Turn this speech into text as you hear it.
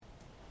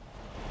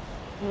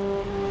Gordon,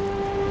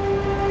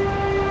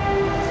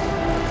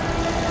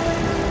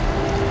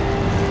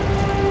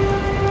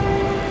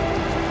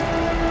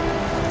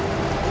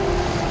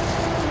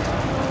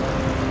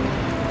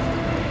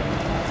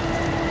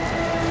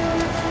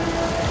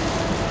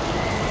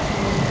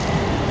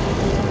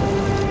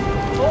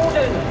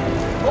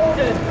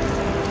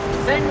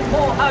 send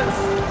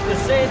Morehouse to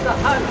save the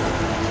house.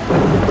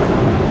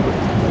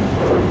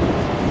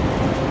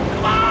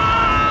 Come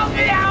on,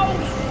 the house!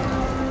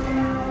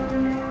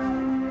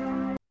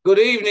 Good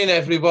evening,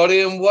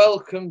 everybody, and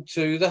welcome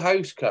to the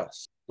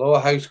Housecast, Lower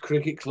House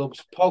Cricket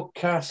Club's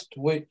podcast,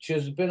 which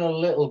has been a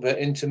little bit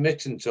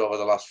intermittent over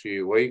the last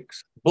few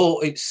weeks. But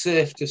it's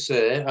safe to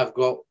say I've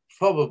got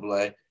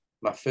probably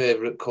my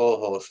favourite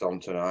co-host on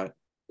tonight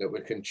that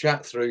we can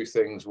chat through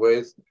things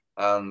with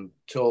and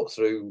talk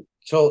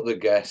the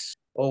guests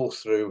all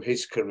through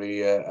his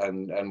career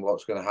and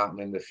what's going to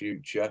happen in the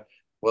future.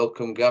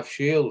 Welcome, Gav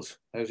Shields.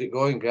 How's it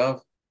going,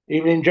 Gav?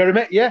 Evening,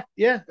 Jeremy. Yeah.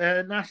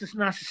 Nice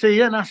to see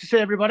you. Nice to see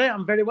everybody.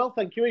 I'm very well,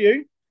 thank you. Are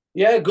you?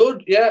 Yeah,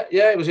 good. Yeah.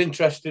 It was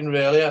interesting,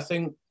 really. I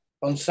think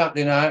on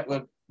Saturday night we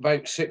had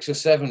about 6 or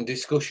 7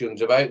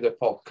 discussions about the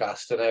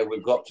podcast and how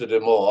we've got to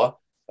do more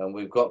and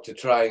we've got to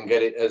try and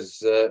get it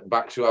as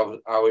back to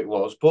how it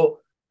was. But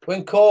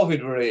when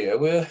COVID were here,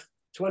 we're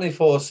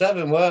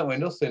 24/7, weren't we?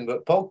 Nothing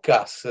but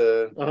podcasts.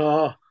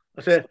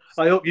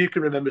 I hope you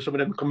can remember some of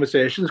them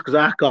conversations because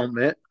I can't,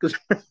 mate. Because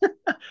I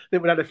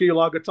think we had a few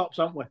lager tops,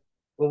 haven't we?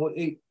 Well,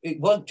 it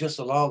wasn't just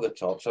the lager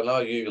tops. I know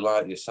you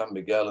like your San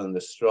Miguel and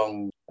the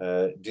strong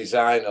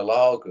designer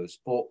lagers,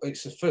 but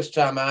it's the first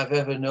time I've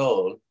ever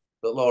known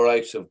that Lower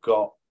House have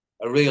got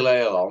a real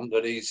ale on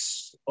that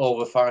is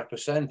over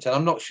 5%. And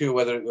I'm not sure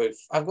whether it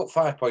was, I've got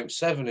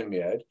 5.7 in my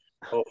head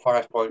or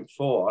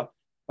 5.4.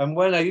 And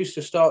when I used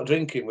to start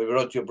drinking with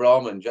Roger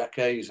Brahman, Jack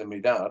Hayes and my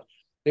dad,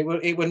 it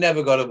would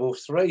never got above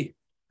 3.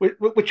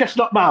 We're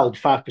chestnut mild,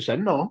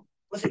 5%, no?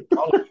 Was it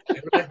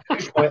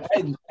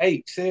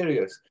 8,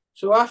 serious?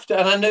 So after,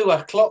 and I knew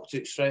I clocked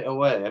it straight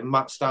away, and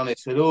Matt Stanley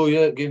said, "Oh,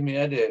 yeah, give me a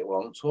headache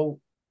once."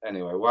 Well,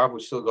 anyway, why have we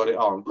still got it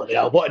on?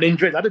 Yeah, what an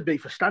injury that'd be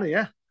for Stanley,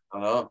 yeah?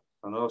 I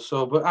know.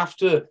 So, but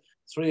after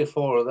 3 or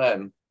 4 of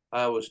them,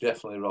 I was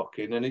definitely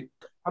rocking. And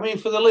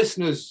for the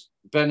listeners'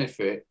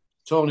 benefit,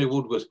 Tony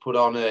Woodworth put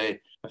on a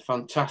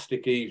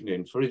fantastic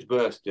evening for his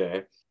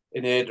birthday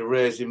in aid of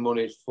raising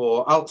money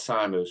for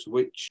Alzheimer's,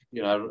 which,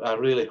 I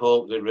really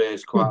hope they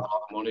raised quite a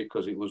lot of money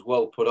because it was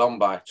well put on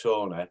by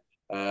Tony.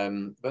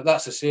 But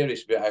that's a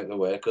serious bit out of the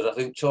way because I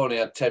think Tony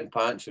had 10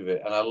 pints of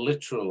it and I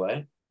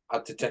literally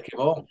had to take him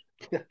home.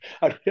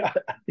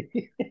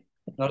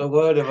 Not a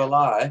word of a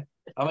lie.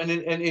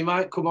 And he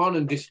might come on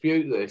and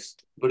dispute this,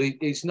 but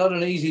it's not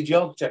an easy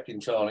job taking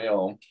Tony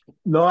home.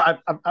 No,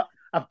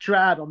 I've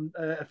tried on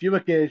a few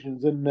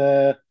occasions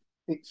and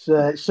it's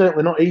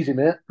certainly not easy,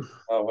 mate.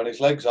 Oh, when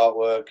his legs aren't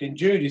working.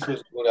 Judith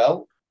was good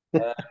help,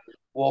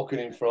 walking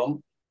in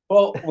front.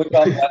 But we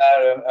got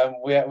there and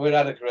we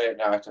had a great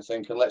night, I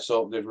think, and let's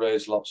hope they've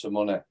raised lots of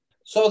money.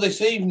 So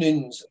this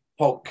evening's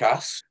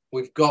podcast,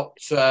 we've got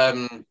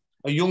a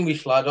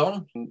youngish lad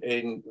on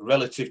in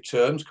relative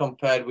terms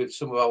compared with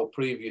some of our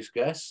previous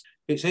guests.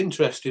 It's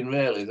interesting,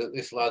 really, that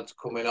this lad's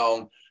coming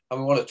on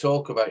and we want to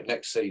talk about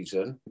next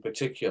season in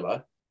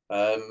particular,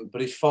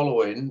 but he's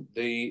following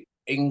the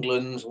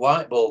England's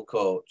white ball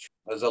coach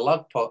as the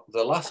last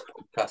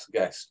podcast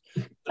guest.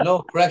 No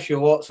pressure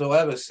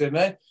whatsoever,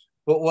 Simi.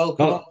 But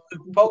welcome to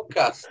the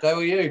podcast. How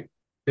are you?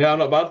 Yeah, I'm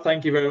not bad.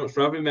 Thank you very much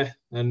for having me.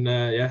 And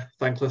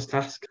thankless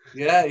task.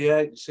 Yeah,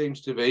 it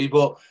seems to be.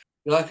 But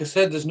like I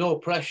said, there's no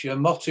pressure.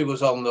 Motti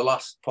was on the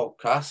last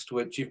podcast,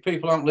 which if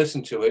people haven't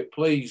listened to it,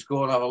 please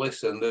go and have a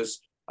listen.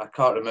 I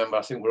can't remember,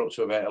 I think we're up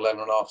to about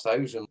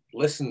 11,500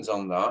 listens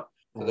on that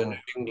for the New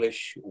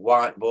English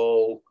white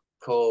ball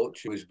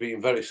coach who's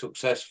been very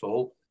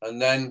successful.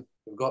 And then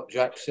we've got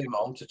Jack Sim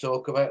on to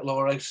talk about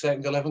Lower House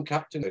second 11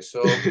 captaincy.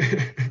 So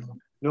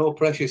no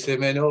pressure,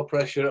 Simmy, no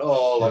pressure at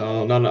all.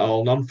 No, none at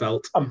all, none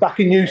felt. I'm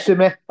backing you,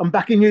 Simmy. I'm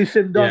backing you,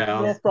 Sim.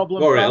 No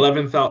problem. All right,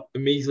 11,000, a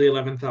measly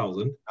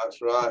 11,000.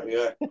 That's right,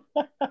 yeah.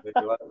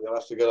 You'll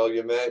have to get all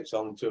your mates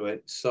onto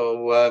it.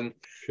 So,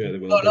 sure they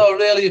will. No,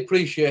 really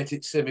appreciate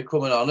it, Simmy,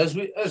 coming on. As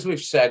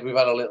we've said, we've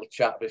had a little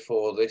chat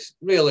before this,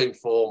 real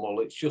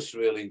informal. It's just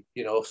really,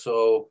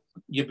 so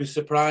you'd be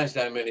surprised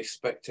how many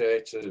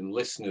spectators and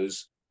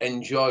listeners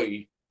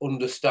enjoy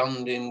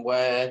understanding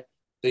where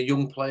the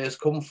young players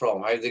come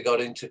from, how they got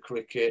into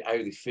cricket, how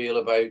they feel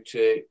about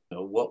it,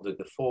 what the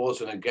fors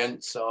and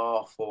againsts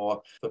are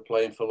for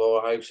playing for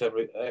Lower House,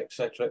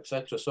 etc.,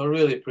 etc. So I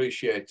really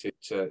appreciate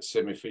it,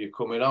 Simmy, for you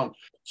coming on.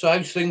 So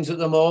how's things at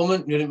the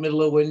moment? You're in the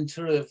middle of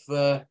winter.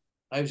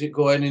 How's it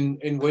going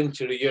in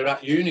winter? You're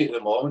at uni at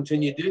the moment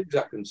and you digs,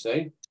 I can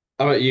see.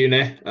 I'm at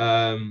uni,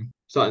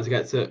 starting to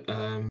get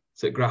to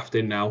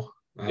grafting now.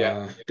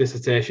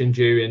 Dissertation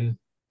due in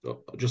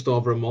just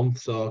over a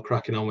month, so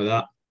cracking on with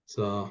that.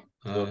 So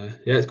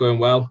it's going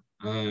well.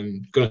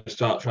 Going to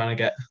start trying to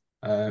get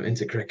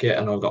into cricket.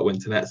 I know I've got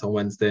winter nets on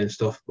Wednesday and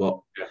stuff, but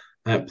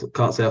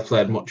can't say I've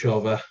played much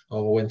over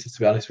winter, to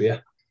be honest with you.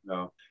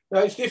 No. No,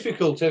 it's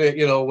difficult, isn't it?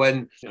 You know,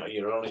 when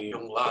you're only a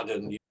young lad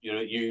and you're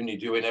at uni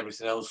doing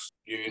everything else,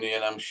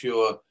 and I'm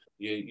sure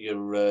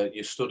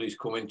your studies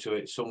come into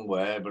it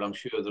somewhere, but I'm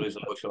sure there is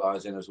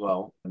socialising as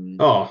well.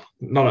 Oh,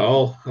 not at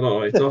all. I don't know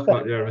what you're talking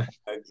about, Jeremy.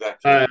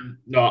 Exactly.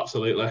 No,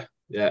 absolutely.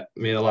 Yeah,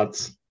 me and the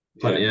lads,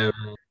 plenty of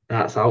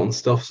nights out and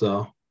stuff.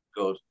 So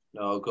good.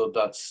 No, good.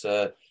 That's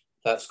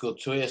good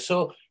to hear.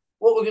 So,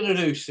 what we're going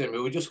to do, Simmy,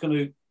 we're just going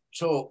to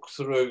talk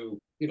through,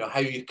 how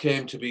you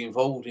came to be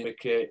involved in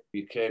cricket.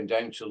 You came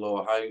down to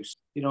Lower House,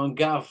 and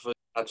Gav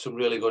had some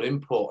really good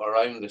input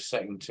around the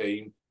second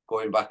team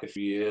going back a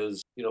few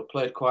years.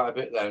 Played quite a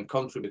bit there and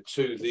contributed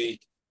to the.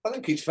 I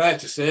think it's fair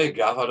to say,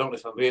 Gav, I don't know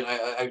if I'm being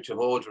out of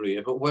order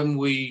here, but when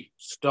we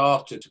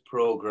started to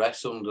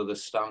progress under the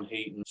Stan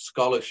Heaton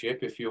scholarship,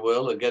 if you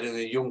will, and getting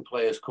the young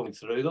players coming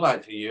through, the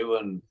likes of you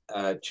and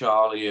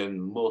Charlie and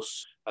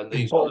Mus and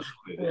these other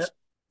players,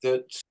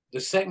 that the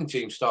second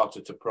team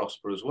started to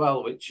prosper as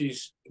well, which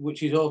is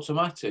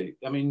automatic.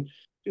 I mean,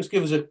 just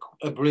give us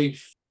a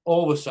brief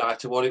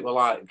oversight of what it was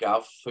like,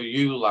 Gav, for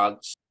you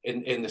lads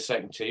in the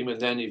second team,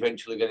 and then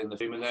eventually getting the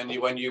team, and then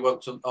when you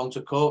went on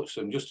to coach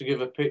them, just to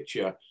give a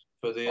picture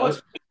for the.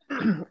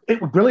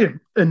 It was brilliant,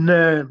 and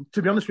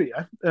to be honest with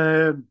you,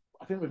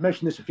 I think we've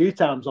mentioned this a few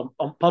times on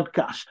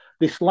podcasts.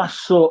 This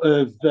last sort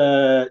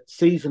of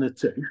season or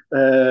two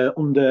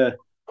under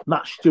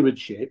Matt's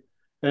stewardship,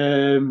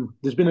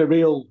 there's been a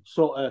real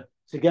sort of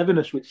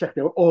togetherness with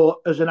second, or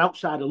as an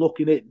outsider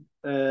looking in.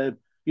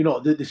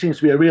 There seems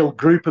to be a real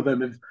group of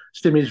them.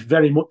 Stimmy's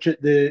very much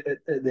at the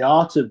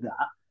heart of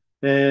that.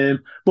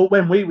 But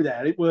when we were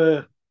there,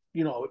 there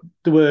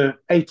were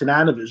 8 or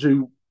 9 of us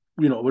who,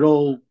 we're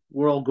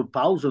all good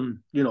pals, and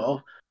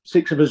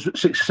 6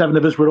 or 7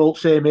 of us were all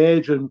same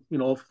age, and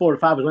 4 or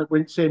 5 of us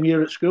went the same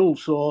year at school.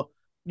 So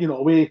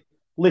we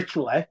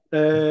literally,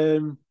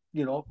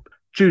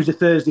 Tuesday,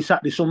 Thursday,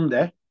 Saturday,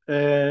 Sunday,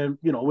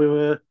 we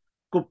were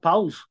good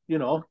pals,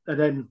 and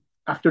then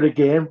after a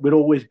game, we'd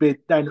always be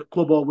down at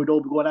club or we'd all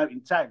be going out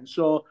in town.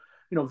 So,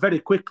 very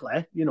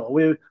quickly,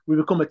 we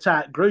become a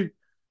tight group.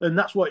 And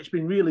that's what it's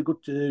been really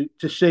good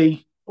to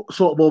see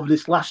sort of over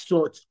this last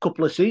sort of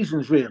couple of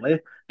seasons, really,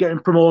 getting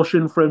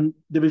promotion from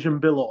division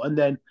below and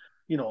then,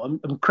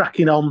 and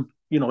cracking on,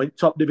 in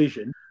top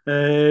division.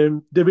 They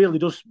really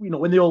does,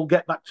 when they all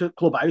get back to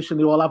clubhouse and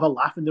they all have a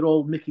laugh and they're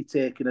all mickey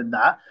taking and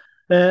that,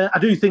 I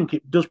do think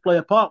it does play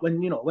a part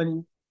when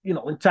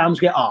times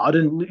get hard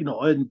and,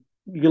 and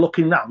you're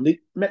looking round, it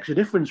makes a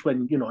difference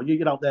when,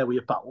 you're out there with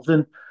your pals.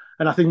 And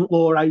I think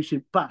Lower House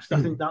in past,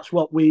 I think that's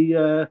what we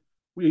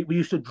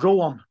used to draw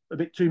on a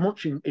bit too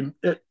much in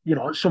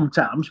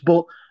sometimes,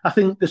 but I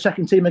think the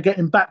second team are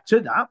getting back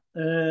to that.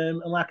 And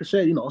like I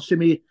say,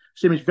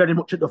 Simmy's very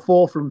much at the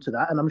forefront of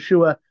that, and I'm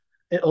sure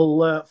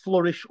it'll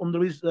flourish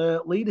under his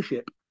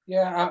leadership.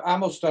 Yeah, I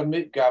must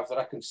admit, Gav, that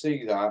I can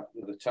see that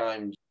at the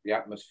times, the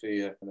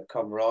atmosphere and the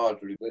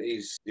camaraderie that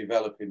he's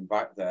developing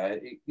back there.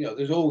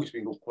 There's always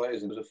been good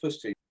players, and there's a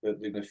first team that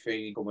they're going to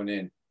feed coming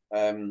in.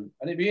 And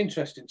it'd be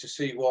interesting to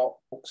see what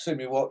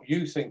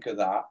you think of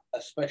that,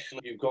 especially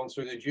you've gone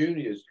through the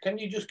juniors. Can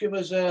you just give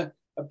us a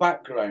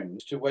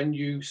background to when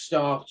you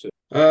started?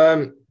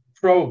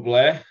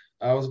 Probably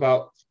I was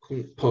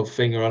couldn't put a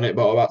finger on it,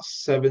 but about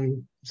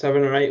 7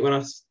 or 8 when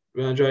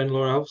I joined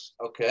Lower House.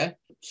 Okay,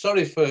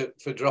 sorry for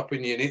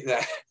dropping you in it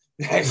there.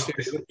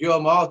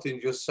 Joe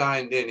Martin just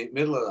signed in the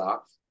middle of that.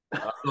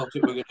 I thought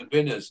it were going to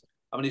bin us.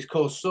 I mean, he's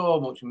caused so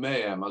much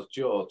mayhem as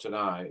Joe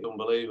tonight.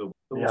 Unbelievable.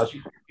 Yes.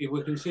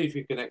 We can see if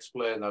you can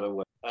explain that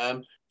away.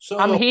 So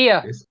I'm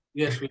here.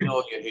 Yes, we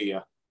know you're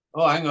here.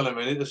 Oh, hang on a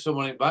minute. There's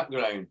someone in the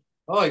background.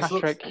 Oh, it's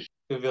Patrick.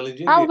 The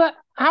village. How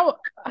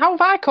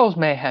have I caused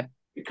mayhem?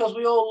 Because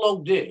we all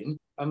logged in,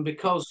 and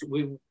because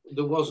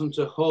there wasn't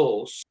a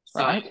host,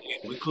 right,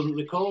 we couldn't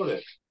record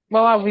it.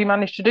 Well, how have you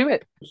managed to do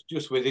it?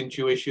 Just with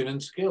intuition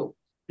and skill.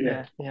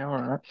 Yeah,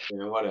 all right.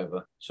 Yeah,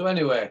 whatever. So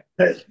anyway,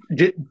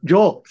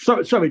 Joe,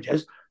 sorry,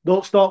 Jez,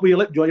 don't start with your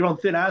lip, Joe. You're on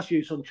thin ice,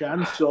 you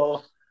sunshine.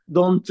 So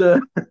don't.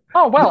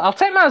 Oh well, I'll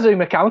take my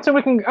Zoom account and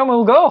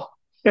we'll go.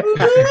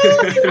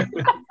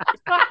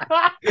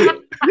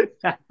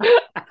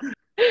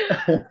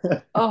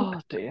 Oh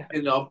dear.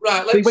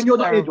 Right. See, when you're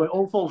not here, Joe, it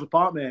all falls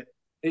apart, mate.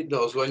 It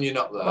does when you're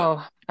not there.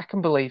 Oh, I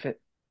can believe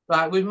it.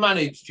 Right, we've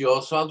managed,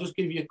 Joe. So I'll just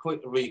give you a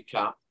quick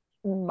recap.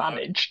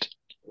 Managed.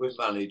 We've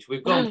managed.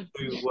 We've gone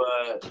through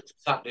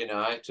Saturday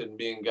night, and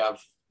me and Gav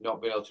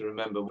not been able to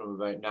remember from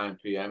about 9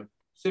 p.m.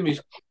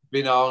 Simmy's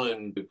been on,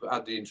 and we've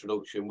had the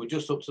introduction. We're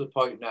just up to the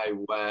point now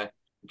where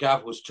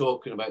Gav was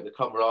talking about the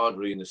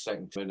camaraderie in the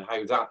second team and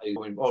how that is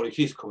coming, or it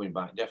is coming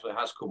back. Definitely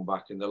has come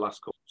back in the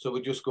last couple. So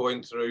we're just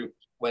going through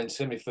when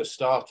Simmy first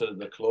started at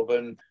the club,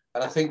 and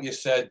I think you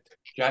said,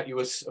 Jack, you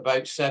was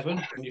about 7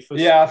 when you first.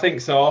 Yeah, I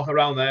think so.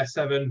 Around there,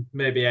 7,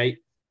 maybe 8.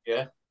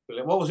 Yeah,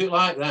 brilliant. What was it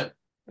like then?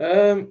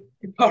 I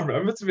can't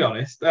remember, to be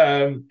honest.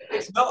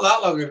 It's not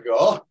that long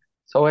ago.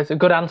 So it's a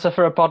good answer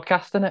for a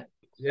podcast, isn't it?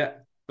 Yeah.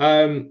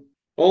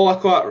 All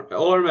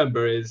I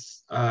remember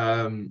is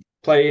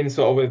playing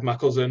sort of with my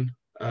cousin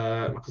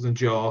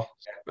Joe,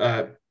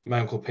 my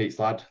uncle Pete's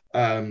lad,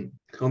 on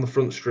the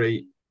front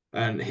street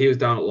and he was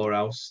down at Lower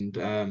House, and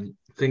I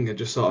think I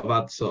just sort of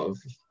had sort of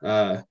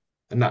a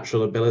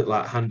natural ability,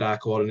 like hand-eye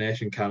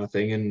coordination kind of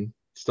thing, and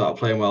started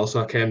playing well.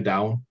 So I came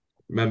down.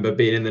 Remember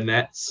being in the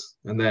nets,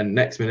 and then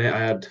next minute I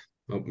had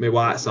my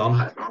whites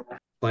on,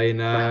 playing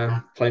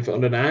for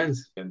under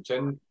nines. And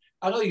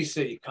I know you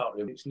say you can't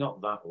remember. It's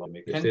not that long.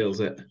 It feels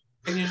it.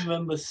 Can you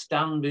remember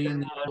Stan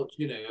being there?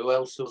 You know, who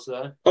else was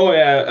there? Oh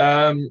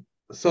yeah.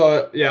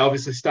 So yeah,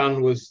 obviously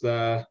Stan was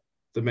the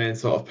main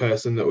sort of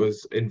person that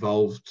was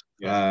involved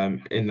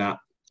in that,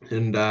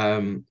 and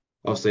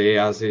obviously he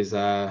has his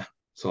sort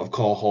of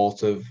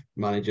cohort of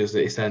managers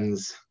that he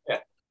sends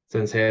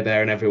here,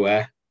 there, and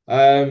everywhere.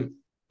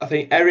 I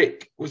think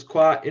Eric was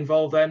quite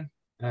involved then.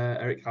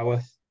 Eric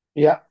Howarth.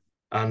 Yeah.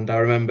 And I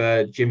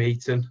remember Jim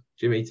Eaton.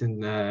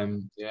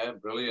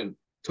 Brilliant.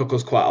 Took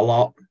us quite a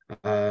lot.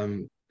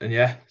 And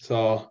yeah,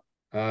 so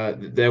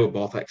they were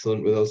both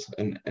excellent with us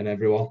and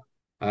everyone.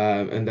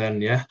 And then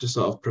just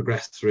sort of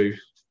progressed through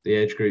the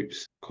age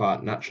groups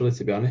quite naturally,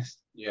 to be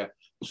honest. Yeah.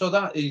 So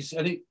that is,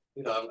 and it,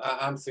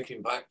 I'm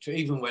thinking back to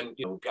even when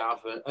Gav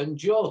and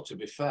Joe. To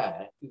be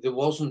fair, there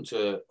wasn't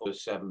a under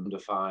 7, under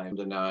 5,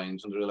 under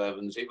 9s, under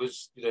 11s. It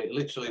was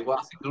literally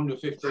under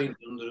 15,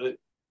 under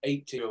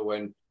 18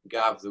 when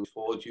Gav there was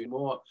 4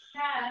 more.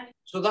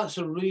 So that's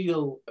a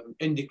real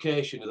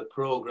indication of the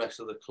progress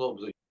of the club.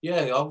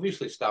 That,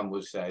 obviously Stan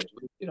was said,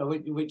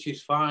 which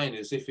is fine,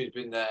 as if he's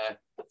been there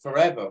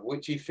forever,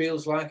 which he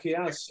feels like he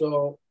has.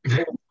 So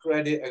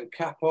credit and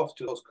cap off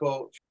to those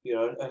coach,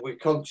 and we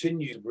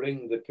continue to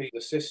bring the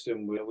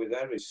system with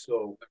Eric.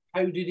 So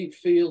how did it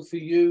feel for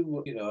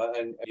you,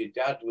 and your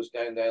dad was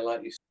down there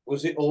like you?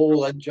 Was it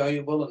all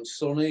enjoyable and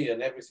sunny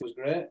and everything was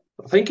great?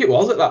 I think it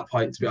was at that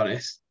point, to be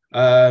honest.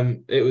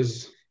 It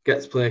was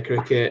get to play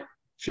cricket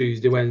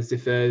Tuesday, Wednesday,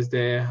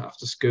 Thursday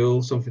after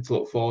school, something to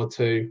look forward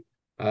to,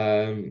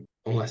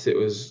 unless it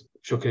was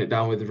chucking it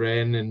down with the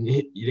rain and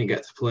you didn't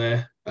get to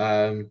play.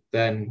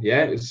 Then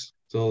it was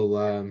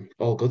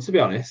all good, to be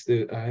honest.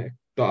 I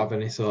don't have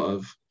any sort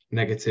of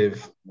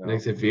negative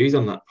views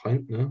on that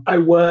point. No.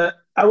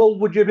 How old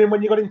would you have been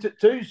when you got into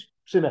twos,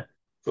 Sinner?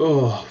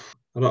 Oh,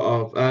 I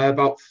don't know,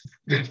 about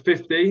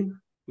 15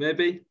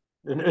 maybe.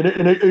 And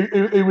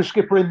who was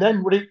skippering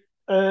then? Would it?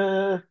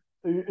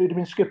 Who'd have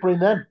been skippering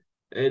then?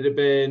 It'd have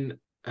been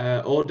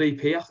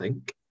ODP, I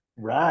think.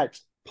 Right.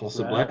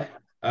 Possibly. Right.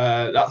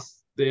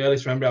 That's the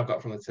earliest memory I've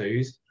got from the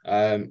twos.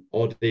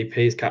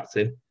 ODP's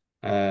captain.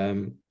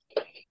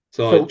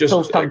 So just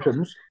Phil's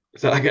tantrums.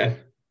 Say that again.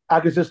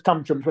 Agatha's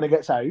tantrums when he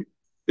gets out.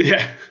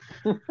 Yeah.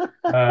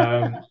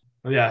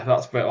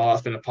 That's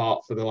been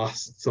apart for the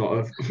last sort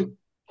of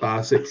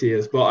 5-6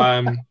 years.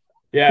 But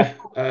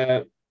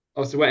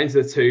obviously went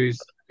into the twos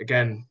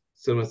again,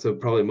 similar to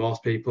probably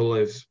most people,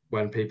 is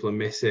when people are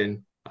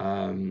missing,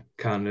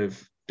 kind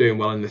of doing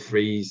well in the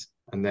threes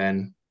and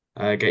then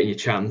getting your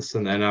chance,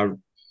 and then I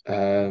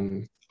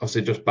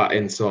obviously just back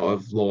in sort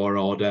of lower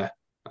order,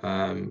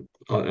 and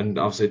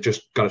obviously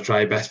just got to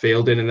try best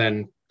fielding, and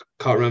then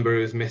can't remember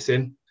who was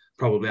missing.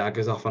 Probably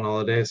Agger's off on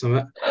holiday or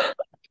something.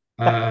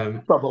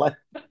 Probably.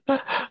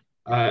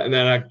 And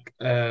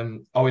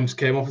then Owen just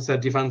came up and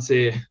said, "Do you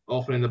fancy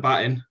opening the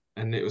batting?"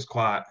 And it was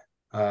quite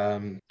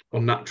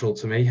unnatural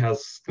to me,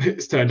 as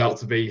it's turned out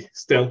to be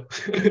still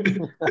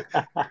in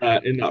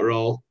that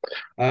role.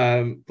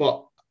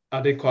 But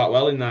I did quite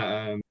well in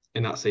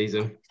that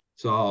season.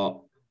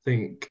 So I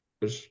think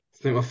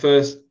my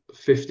first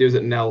 50 was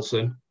at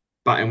Nelson,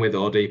 batting with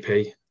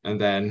ODP,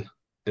 and then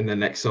in the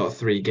next sort of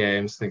 3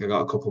 games, I think I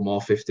got a couple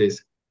more 50s.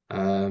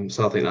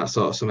 So I think that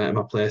sort of cemented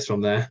my place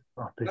from there.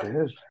 Happy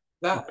days.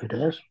 Happy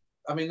days.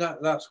 I mean,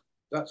 that's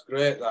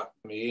great. That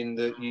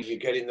that you're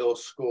getting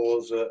those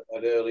scores at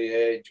an early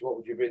age. What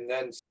would you have been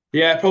then?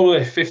 Yeah,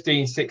 probably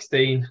 15,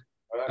 16.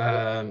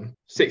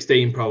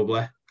 16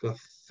 probably. I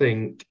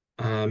think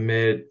I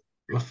made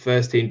my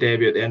first team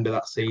debut at the end of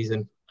that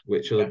season,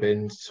 which will have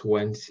been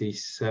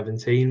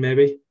 2017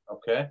 maybe.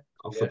 Okay.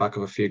 Off the back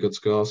of a few good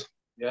scores.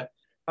 Yeah.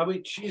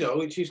 Which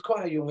is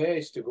quite a young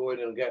age to go in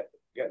and get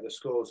the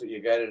scores that you're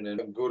getting,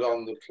 and good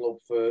on the club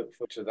for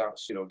to that,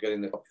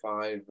 getting the top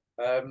 5.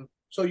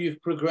 So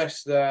you've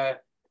progressed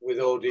there with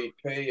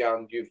ODP,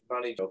 and you've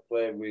managed to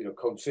play with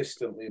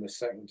consistently in the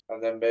second,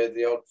 and then made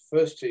the odd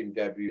first team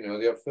debut.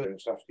 The odd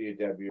first after your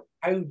debut.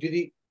 How did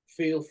it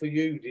feel for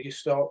you? Did you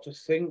start to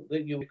think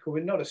that you were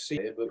becoming not a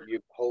senior, but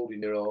you're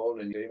holding your own?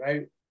 And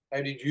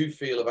how did you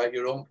feel about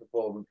your own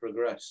performance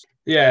progress?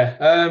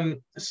 Yeah,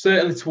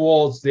 certainly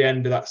towards the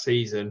end of that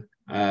season,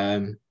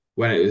 when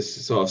it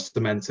was sort of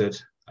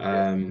cemented,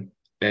 and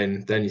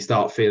then you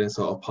start feeling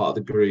sort of part of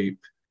the group.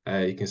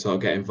 You can sort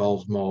of get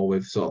involved more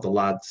with sort of the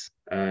lads.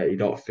 You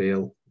don't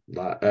feel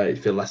like you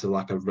feel less of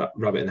like a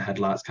rabbit in the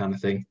headlights kind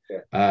of thing.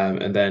 Yeah.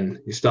 And then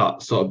you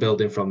start sort of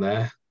building from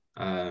there.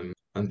 And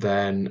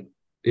then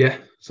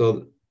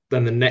so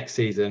then the next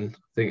season, I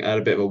think I had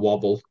a bit of a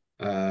wobble.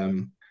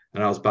 And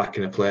I was back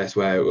in a place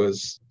where it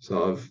was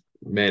sort of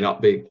may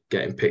not be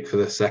getting picked for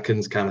the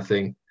seconds kind of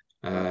thing.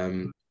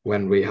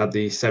 When we had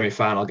the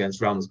semi-final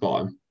against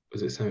Ramsbottom,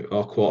 was it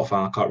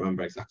quarter-final? I can't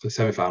remember exactly.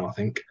 Semi-final, I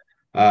think.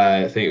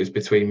 I think it was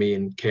between me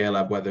and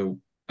Caleb whether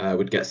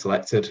we'd get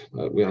selected.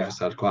 We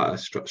obviously had quite a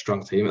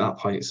strong team at that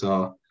point,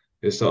 so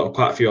it was sort of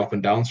quite a few up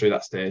and downs through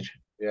that stage.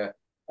 Yeah.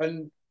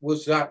 And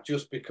was that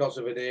just because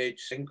of an age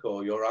sync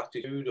or your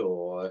attitude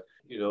or,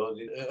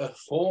 a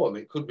form?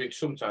 It could be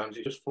sometimes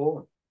it's just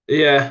form.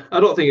 Yeah, I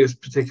don't think it was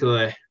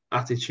particularly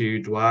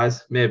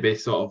attitude-wise. Maybe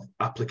sort of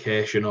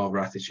application over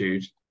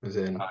attitude, as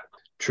in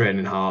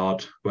training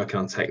hard, working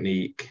on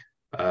technique.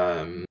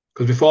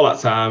 Because before that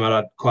time, I'd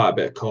had quite a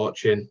bit of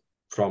coaching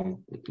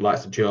from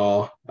likes of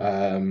Joe,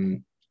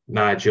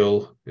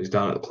 Nigel, who's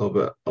down at the club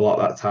a lot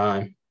of that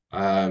time,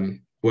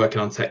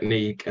 working on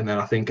technique. And then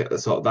I think at the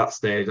sort of that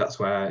stage, that's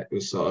where it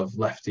was sort of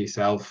left to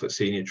yourself at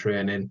senior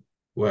training,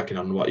 working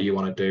on what you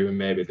want to do, and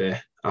maybe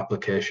the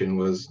application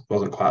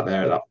wasn't quite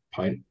there at that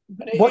point.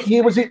 What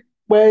year was it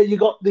where you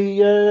got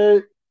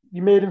the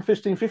you made in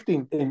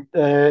 15-15 in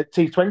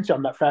T20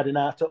 on that Friday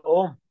night at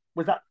home?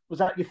 Was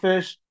that your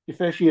first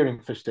year in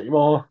first team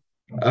or?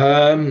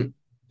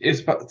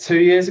 It's about 2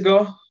 years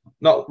ago,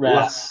 not Right.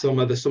 last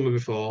summer, the summer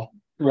before.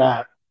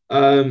 Right.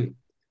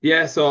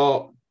 Yeah,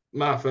 so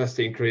my first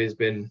team career has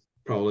been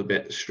probably a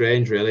bit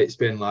strange, really. It's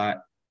been like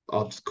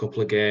odd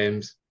couple of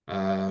games,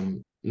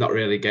 not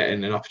really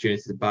getting an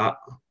opportunity to bat.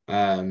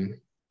 And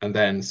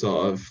then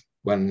sort of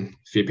when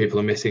a few people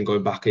are missing,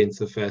 going back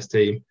into the first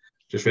team,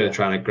 just really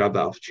trying to grab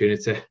that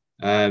opportunity.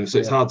 So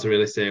it's hard to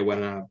really say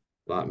when I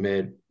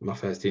made my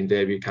first team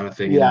debut kind of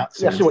thing. Yeah,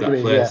 I see what you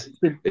mean. Place.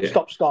 Yeah. It's been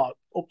stop-start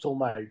up till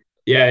now.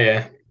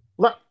 Yeah.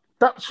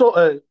 That sort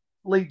of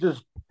leads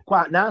us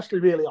quite nicely,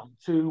 really, on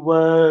to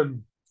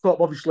sort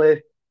of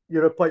obviously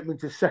your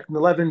appointment as second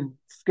 11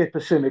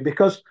 skipper, Simi,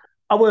 because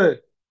I were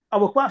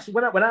quite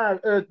when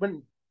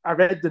I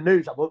read the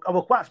news, I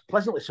was quite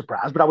pleasantly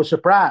surprised, but I was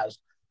surprised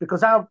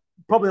because I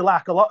probably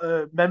like a lot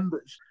of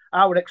members,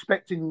 I were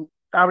expecting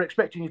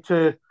you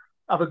to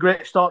have a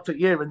great start to the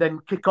year and then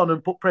kick on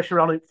and put pressure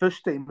on at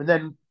first team and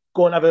then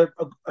go and have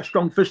a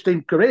strong first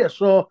team career.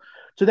 So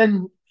to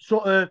then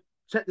sort of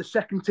take the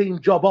second team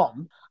job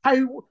on,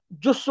 how,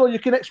 just so you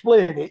can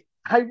explain it,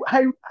 how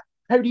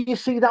do you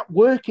see that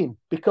working?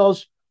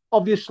 Because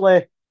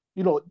obviously,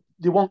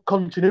 they want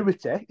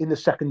continuity in the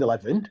second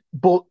 11,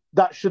 but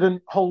that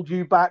shouldn't hold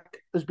you back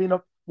as being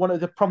one of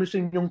the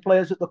promising young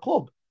players at the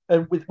club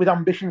and with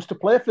ambitions to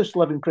play first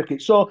 11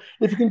 cricket. So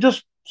if you can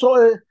just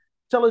sort of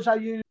tell us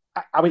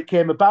how it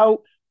came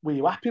about. Were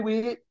you happy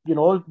with it?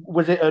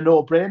 Was it a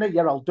no-brainer?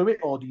 Yeah, I'll do it.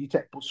 Or do you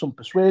take some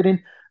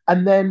persuading?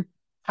 And then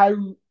how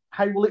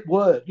will it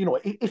work?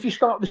 If you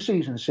start the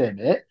season, say,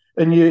 mate,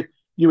 and you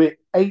hit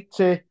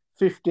 80,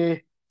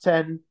 50,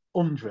 10,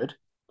 100,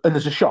 and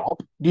there's a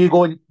shop, do you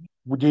go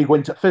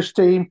into first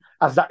team?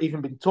 Has that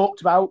even been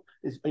talked about?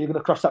 Are you going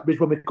to cross that bridge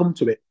when we come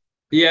to it?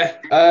 Yeah.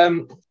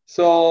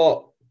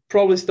 So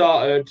probably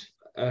started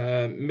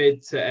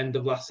mid to end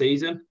of last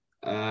season.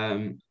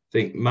 I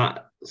think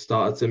Matt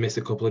started to miss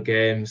a couple of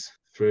games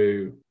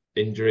through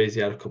injuries. He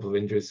had a couple of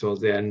injuries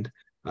towards the end.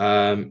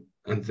 And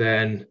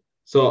then,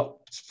 so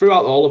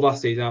throughout all of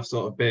last season, I've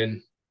sort of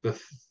been the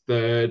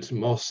third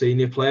most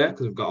senior player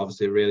because we've got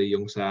obviously a really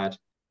young side.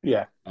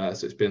 Yeah.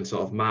 So it's been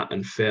sort of Matt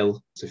and Phil,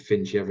 to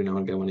Finchy every now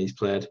and again when he's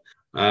played.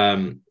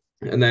 And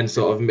then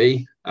sort of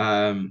me.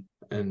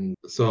 And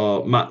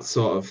so Matt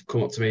sort of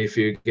come up to me a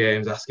few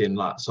games asking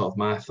like sort of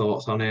my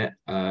thoughts on it,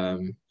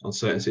 on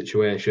certain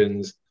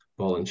situations,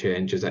 ball and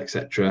changes,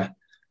 etc.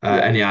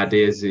 Any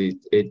ideas he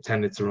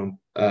tended to run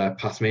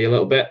past me a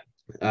little bit.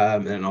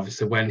 And then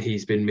obviously when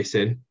he's been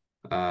missing,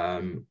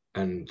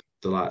 and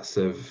the likes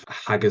of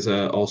Haggers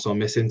are also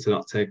missing to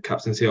not take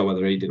captaincy or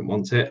whether he didn't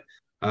want it.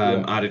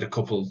 I did a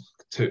couple,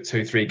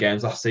 2-3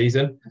 games last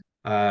season.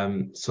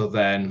 So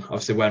then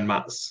obviously when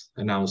Matt's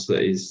announced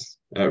that he's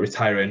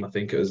retiring, I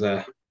think it was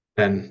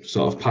then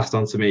sort of passed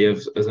on to me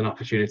as an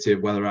opportunity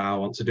of whether I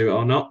want to do it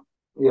or not.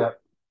 Yeah.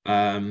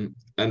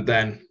 And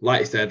then, like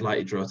you said, like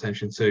you draw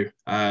attention to,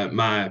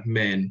 my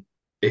main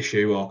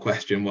issue or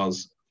question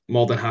was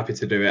more than happy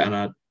to do it, and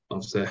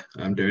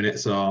I'm doing it,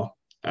 so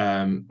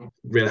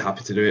really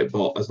happy to do it,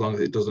 but as long as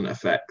it doesn't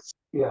affect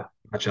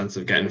my chance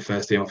of getting a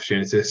first team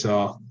opportunity.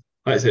 So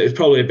like I said, it's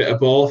probably a bit of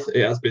both.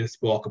 It has been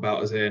spoke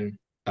about as in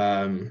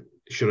it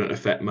shouldn't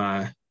affect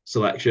my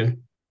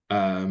selection,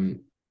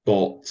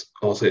 but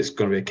also it's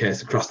going to be a case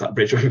to cross that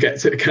bridge when we get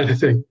to it, kind of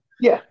thing.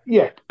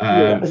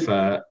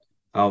 For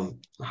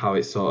how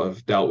it's sort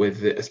of dealt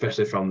with it,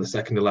 especially from the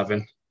second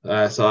 11.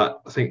 So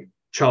I think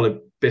Charlie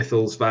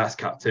Bithell's vice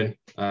captain.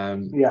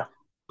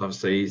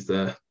 Obviously he's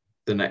the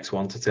next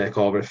one to take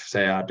over if,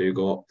 say, I do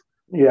go up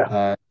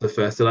the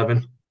first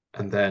 11,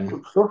 and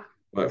then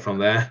work from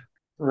there.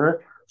 All right.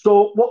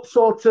 So what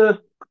sort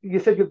of, you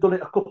said you've done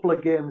it a couple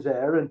of games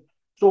there, and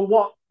so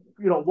what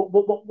do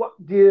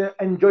you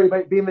enjoy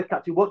about being the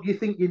captain? What do you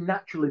think you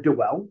naturally do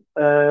well?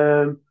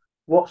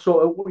 What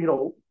sort of,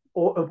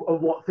 or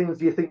what things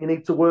do you think you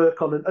need to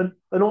work on?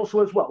 And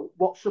also as well,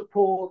 what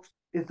support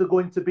is there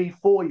going to be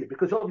for you?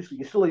 Because obviously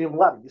you're still a young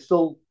lad, you're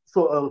still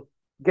sort of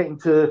getting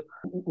to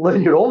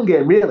learn your own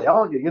game, really,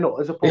 aren't you?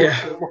 As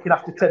opposed to looking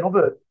after 10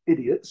 other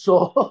idiots.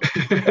 So,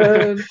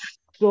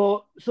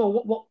 so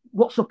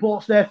what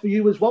support's there for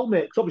you as well,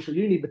 mate? Because obviously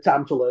you need the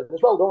time to learn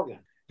as well, don't you?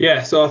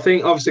 Yeah, so I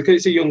think obviously because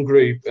it's a young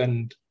group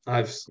and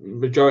I've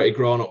majority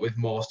grown up with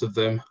most of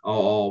them,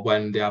 or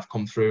when they have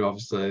come through,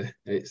 obviously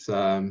it's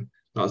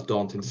not as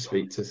daunting to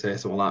speak to, say,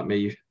 someone like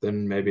me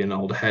than maybe an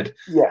older head.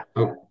 Yeah.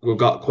 We've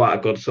got quite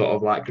a good sort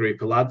of like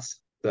group of lads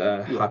that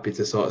are happy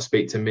to sort of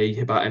speak to me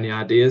about any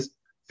ideas.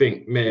 I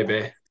think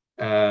maybe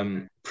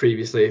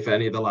previously, if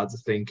any of the lads are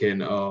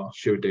thinking, oh,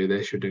 should we do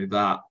this, should we do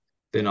that,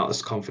 they're not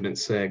as confident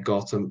to say,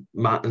 go to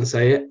Matt and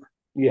say it.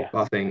 Yeah.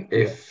 But I think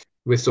if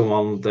with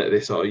someone that they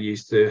sort of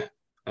used to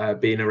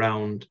being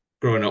around,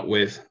 growing up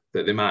with,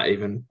 that they might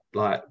even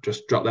like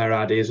just drop their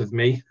ideas with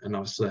me. And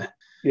obviously,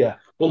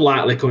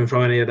 unlikely coming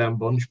from any of them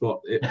bunch, but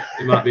it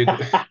might be.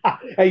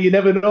 Hey, you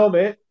never know,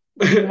 mate.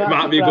 It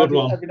might be a good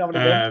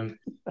one.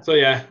 So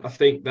yeah, I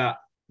think that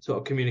sort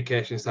of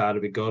communication side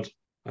will be good,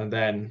 and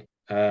then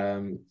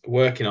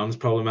working on is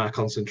probably my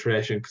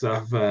concentration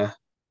because I've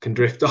can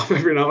drift off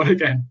every now and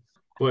again.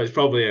 But it's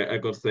probably a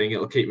good thing.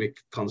 It'll keep me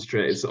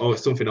concentrated. It's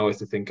always something always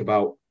to think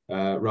about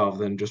rather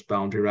than just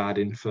boundary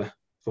riding for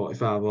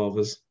 45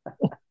 overs,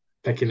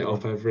 picking it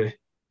up every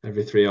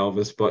 3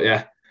 overs. But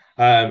yeah,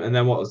 and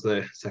then what was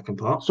the second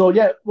part? So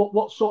yeah,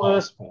 what sort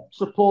of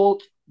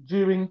support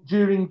during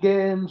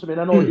games? I mean,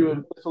 I know you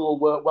and Little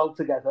work well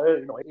together.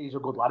 You know, he's a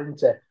good lad,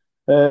 isn't he?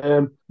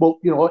 But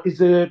you know, is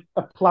there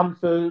a plan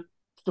for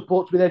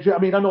support to be there? I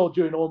mean, I know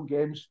during home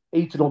games,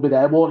 Eaton will be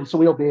there, won't he? So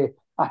he'll be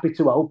happy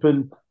to help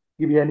and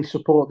give you any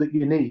support that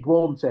you need,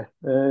 won't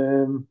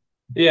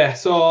he? Yeah,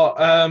 so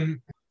I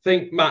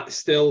think Matt's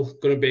still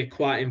going to be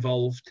quite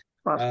involved,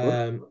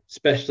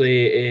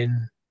 especially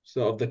in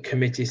sort of the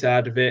committee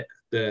side of it,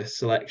 the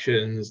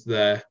selections,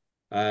 the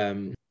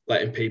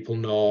letting people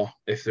know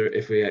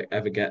if we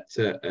ever get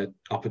to an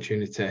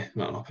opportunity,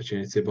 not an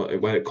opportunity,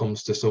 but when it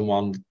comes to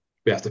someone,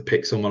 we have to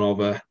pick someone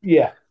over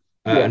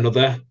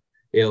another.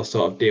 He'll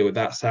sort of deal with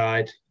that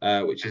side,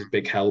 which is a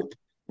big help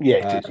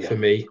for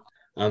me.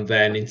 And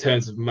then in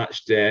terms of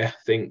match day, I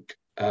think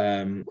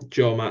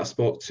Joe might have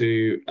spoke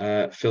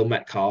to Phil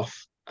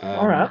Metcalf,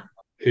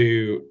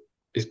 who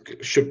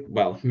should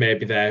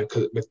maybe there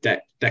with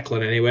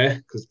Declan anyway,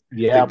 because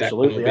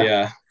absolutely, Declan will be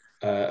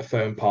a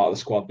firm part of the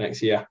squad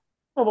next year.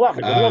 Oh, well,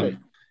 that'd be good, wouldn't it?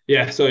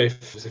 Yeah, so if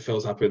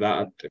Phil's happy with that,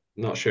 I'm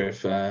not sure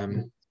if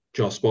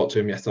Joe spoke to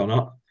him yet or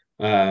not.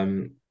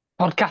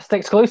 Podcast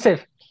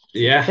exclusive.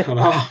 Yeah, I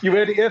know. You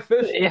heard it here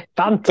first. Yeah,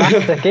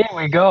 fantastic. Here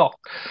we go.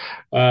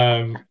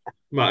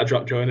 Might have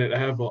dropped Joe in it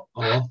there, but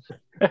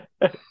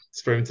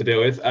it's for him to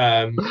deal with.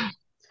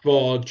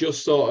 For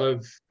just sort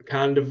of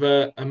kind of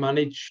a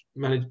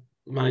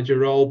manager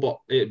role, but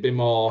it'd be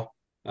more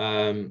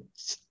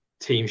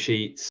team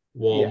sheets,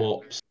 warm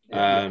ups.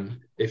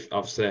 If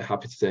obviously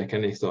happy to take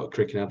any sort of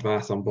cricketing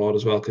advice on board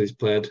as well, because he's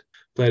played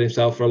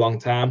himself for a long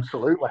time.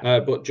 Absolutely.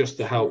 But just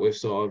to help with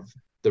sort of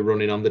the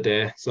running on the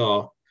day,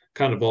 so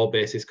kind of all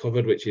bases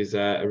covered, which is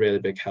a really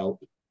big help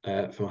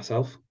for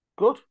myself.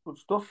 Good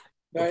stuff.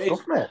 Good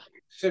stuff, mate.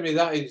 Simi,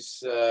 that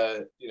is,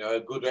 a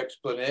good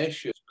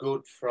explanation. It's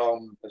good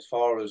from as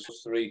far as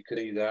us three can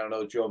see there. I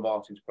know Joe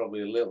Martin's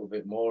probably a little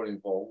bit more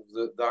involved.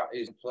 That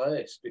is in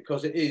place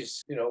because it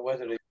is,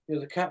 whether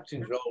the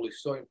captain's role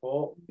is so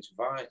important. It's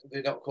vital.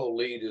 They're not called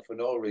leaders for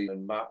no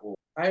reason. Matt will.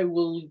 How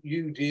will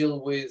you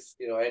deal with,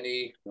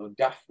 any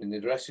daft in the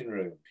dressing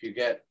room? If you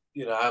get,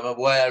 I'm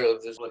aware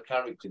of there's a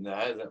character in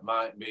there that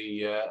might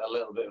be a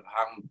little bit of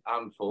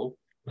handful.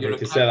 You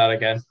can say that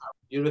again.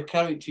 You're a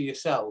character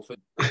yourself.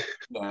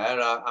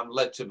 I'm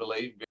led to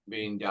believe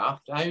being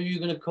daft. How are you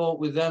going to cope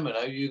with them, and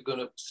how are you going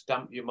to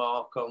stamp your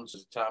mark on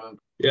time?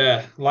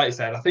 Yeah, like you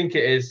said, I think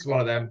it is one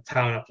of them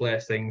town or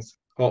place things.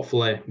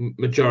 Hopefully,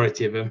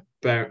 majority of them,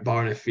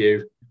 barring a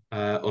few,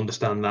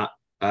 understand that.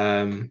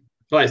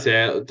 Like I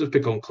say, it'll just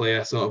become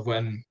clear sort of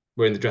when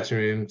we're in the dressing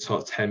room,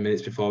 sort of 10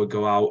 minutes before we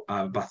go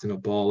out, batting a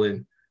ball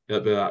in.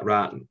 It'll be like,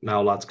 right,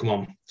 now lads, come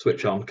on,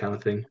 switch on kind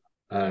of thing,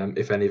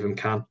 if any of them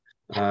can.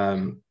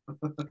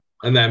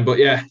 And then, but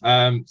yeah,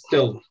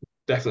 still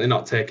definitely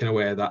not taking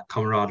away that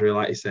camaraderie.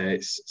 Like you say,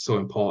 it's so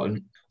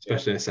important,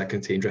 especially in a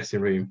second team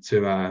dressing room,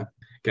 to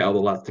get all the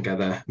lads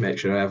together, make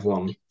sure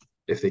everyone,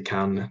 if they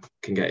can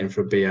get in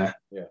for a beer,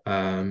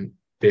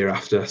 beer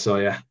after. So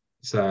yeah,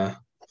 it's a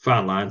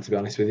fine line, to be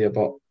honest with you,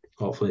 but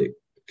hopefully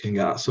can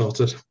get that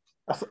sorted.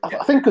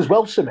 I think as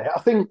well, Simi, I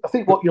think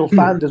what you'll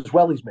find as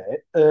well is,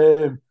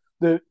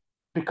 mate,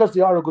 because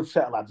they are a good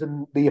set of lads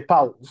and they're your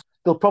pals,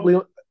 they'll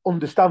probably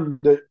understand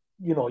that,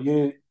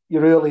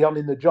 you're early on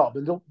in the job,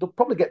 and they'll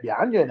probably get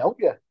behind you and help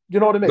you. Do you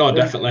know what I mean? No,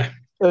 definitely.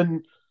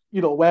 And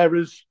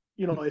whereas,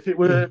 if it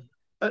were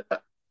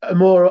a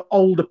more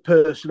older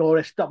person or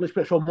established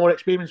person or more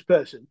experienced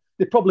person,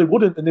 they probably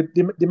wouldn't, and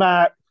they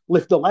might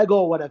lift a leg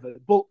or whatever.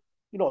 But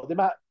they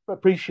might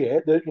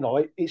appreciate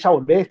that. It's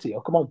our mate here.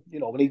 Come on, we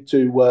need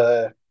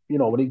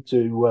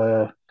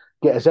to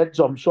get his heads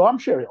on. So I'm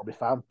sure it'll be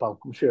fine, pal.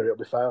 I'm sure it'll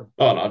be fine.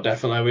 Oh no,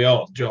 definitely. We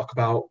all joke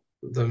about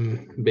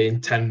them being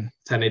 10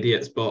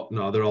 idiots, but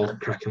no, they're all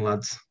cracking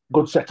lads.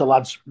 Good set of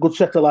lads.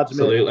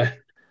 Absolutely. Mate.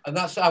 And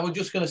I was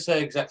just going to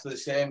say exactly the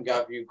same,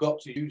 Gav. You've got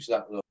to use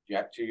that, though,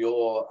 Jack, to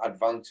your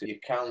advantage. You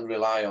can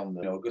rely on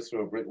them. Go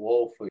through a brick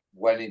wall for you.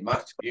 When it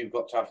matters, you've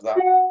got to have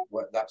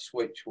that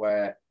switch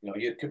where,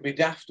 you can be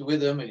daft with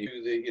them and you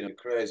do the,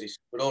 crazy,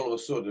 but all of a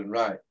sudden,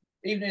 right,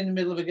 even in the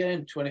middle of a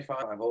game,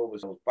 25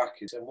 overs, back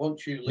is, and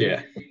once you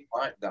leave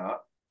like that,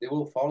 they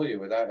will follow you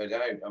without a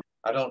doubt.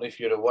 I don't know if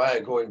you're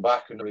aware, going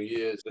back a number of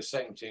years, the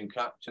second team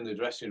captain, the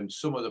dressing room,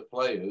 some of the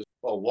players,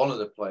 well, one of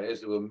the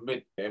players, they were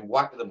mid-game,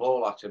 whacked the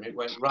ball at him. It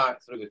went right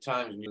through the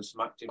times and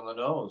smacked him on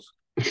the nose.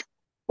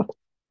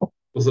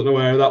 Wasn't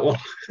aware of that one.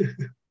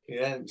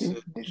 Yeah.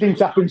 Didn't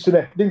happen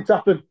today. Didn't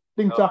happen.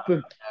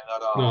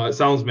 No, it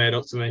sounds made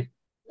up to me.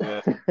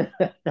 Yeah.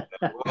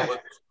 Well,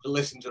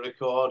 listen to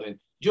recording.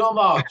 Joe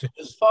Martin,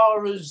 as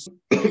far as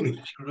the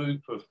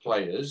group of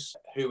players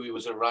who he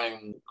was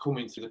around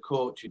coming through the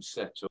coaching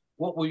setup,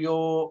 what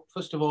were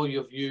first of all,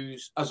 your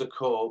views as a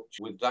coach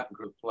with that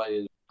group of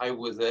players? How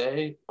were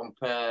they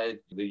compared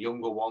to the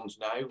younger ones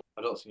now?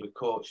 I don't think we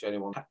coached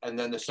anyone. And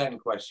then the second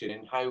question,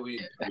 in how we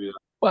do that?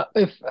 Well,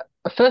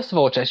 first of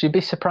all, Jess, you'd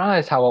be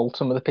surprised how old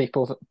some of the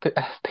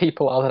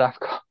people are that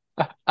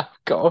I've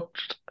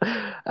coached.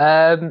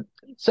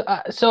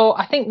 So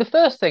I think the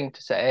first thing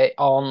to say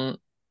on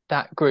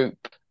that group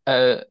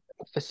for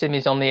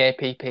Simmies on the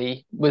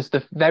APP was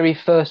the very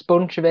first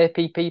bunch of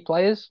APP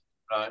players.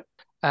 Right.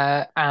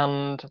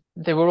 And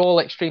they were all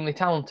extremely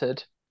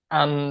talented.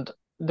 And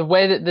the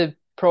way that the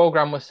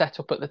program was set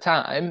up at the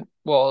time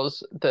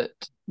was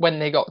that when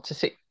they got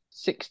to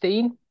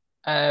 16,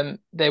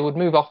 they would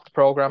move off the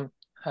program.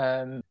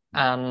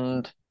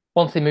 And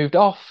once they moved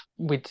off,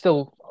 we'd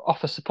still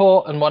offer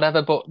support and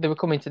whatever, but they were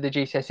coming to the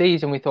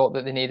GCSEs and we thought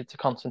that they needed to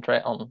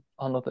concentrate on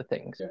other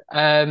things.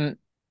 Yeah.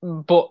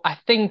 But I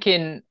think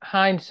in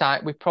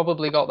hindsight, we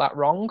probably got that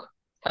wrong.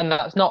 And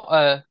that's not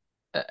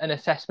an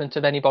assessment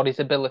of anybody's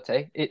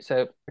ability. It's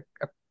a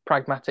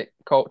pragmatic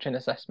coaching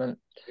assessment.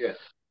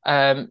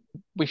 Yeah.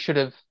 We should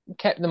have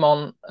kept them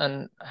on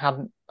and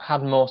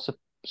had more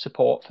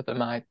support for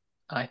them, I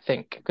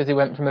think, because they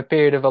went from a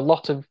period of a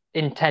lot of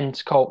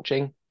intense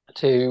coaching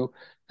to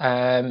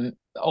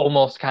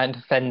almost kind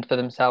of fend for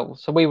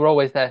themselves. So we were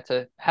always there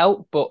to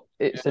help, but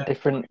it's a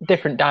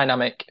different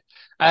dynamic.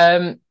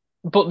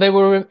 But they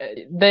were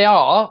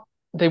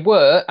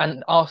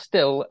and are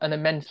still an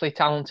immensely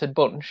talented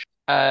bunch.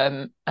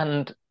 And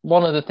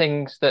one of the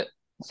things that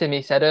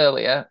Simi said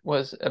earlier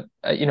was,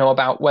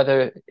 about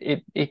whether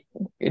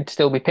it'd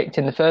still be picked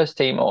in the first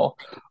team or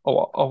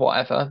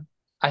whatever.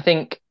 I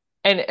think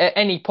at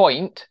any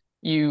point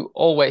you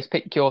always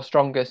pick your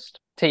strongest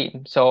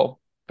team. So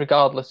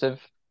regardless of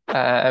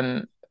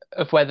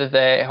whether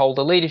they hold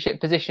a leadership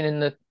position in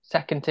the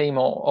second team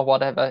or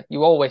whatever,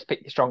 you always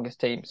pick your strongest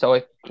team. So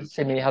if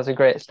Simi has a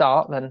great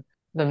start, then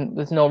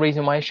there's no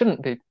reason why he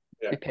shouldn't be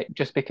picked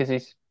just because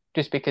he's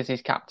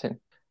captain.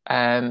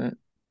 And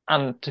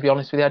to be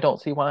honest with you, I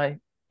don't see why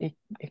he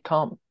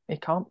can't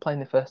play in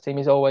the first team.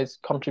 He's always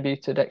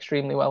contributed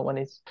extremely well when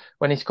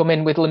he's come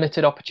in with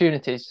limited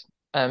opportunities,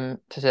 to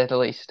say the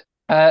least.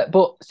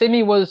 But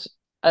Simi was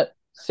at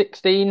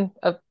 16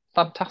 a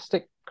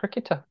fantastic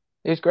cricketer.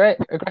 He was great,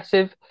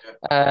 aggressive.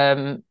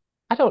 I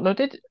don't know,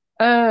 did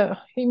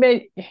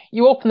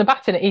you open the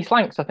batting at East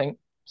Lancs, I think?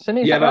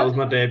 Simi, that was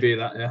my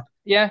debut.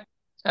 Yeah.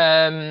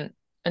 And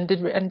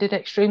did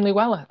extremely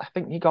well. I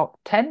think he got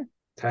 10.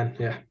 10,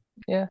 yeah.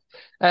 Yeah.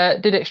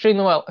 Did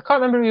extremely well. I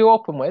can't remember who you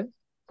opened with.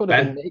 Could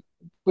have been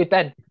with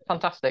Ben.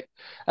 Fantastic.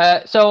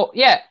 So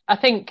yeah, I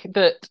think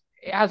that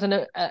it has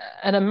a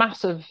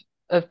mass of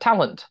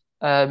talent.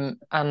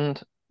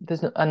 And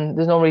there's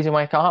no reason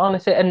why I can't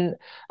harness it.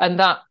 And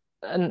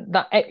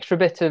that extra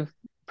bit of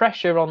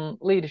pressure on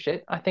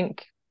leadership, I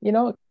think, he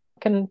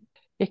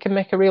can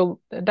make a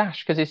real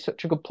dash because he's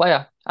such a good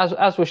player,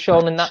 as was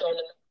shown in that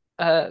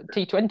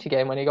T20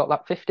 game when he got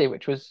that 50,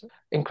 which was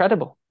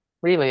incredible.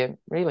 Really,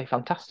 really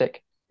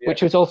fantastic. Yeah.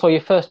 Which was also your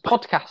first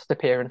podcast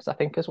appearance, I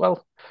think, as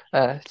well,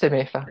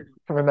 Simi, if I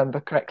can remember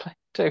correctly,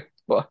 too.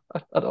 But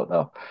I don't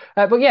know.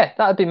 But yeah,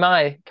 that would be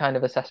my kind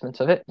of assessment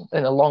of it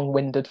in a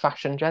long-winded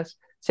fashion, Jez.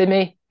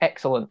 Simi,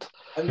 excellent.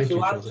 And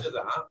to add to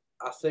that,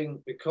 I think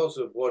because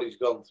of what he's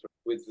gone through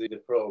with the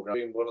programme,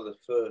 being one of the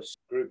first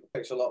group, it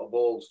takes a lot of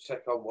balls to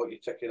take on what you're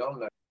taking on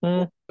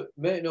now. But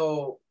make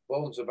no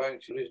bones about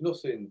it, there's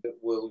nothing that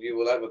you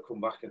will ever come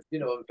back and,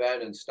 and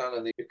Ben and Stan,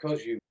 and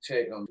because you've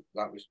taken on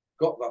that,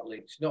 got that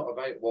lead. It's not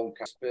about one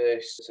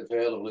space that's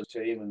available in the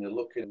team and they're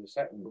looking in the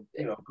second.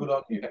 Good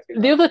on you.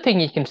 The other thing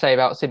you can say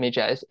about Simi,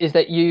 Jez, is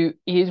that he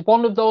is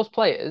one of those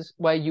players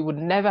where you would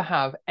never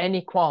have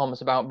any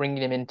qualms about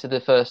bringing him into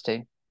the first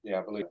team. Yeah,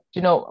 I believe. Do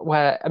you know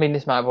where? I mean,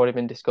 this might have already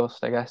been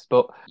discussed, I guess,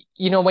 but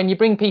when you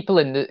bring people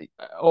in,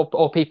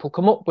 or people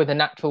come up with a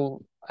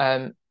natural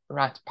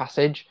rite of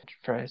passage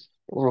phrase,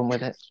 we'll run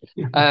with it.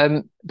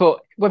 But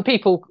when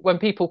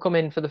people come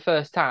in for the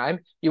first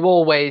time, you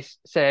always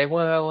say,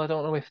 "Well, I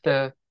don't know if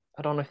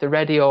they're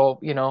ready," or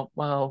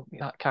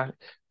that kind of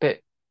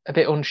a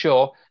bit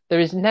unsure. There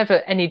is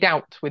never any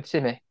doubt with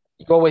Simi.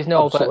 You always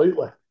know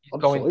that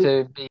he's going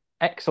to be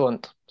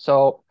excellent.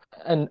 So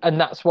and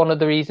that's one of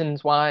the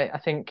reasons why I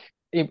think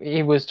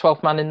he was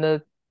 12th man in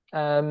the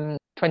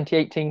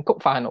 2018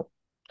 Cup final,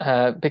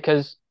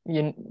 because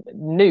you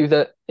knew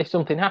that if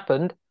something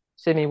happened,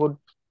 Simi would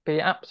be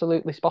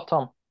absolutely spot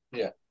on.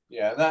 Yeah.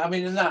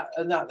 And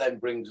that then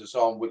brings us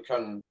on.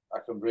 I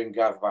can bring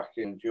Gav back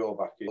in, Joe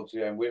back in.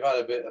 And we've had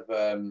a bit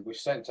of we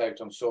sent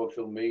out on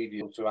social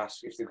media to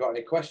ask if they've got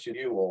any questions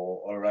you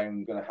or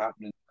around going to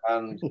happen,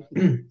 and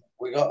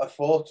we got a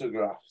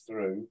photograph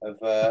through of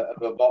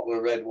a bottle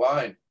of red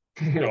wine.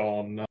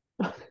 Oh no!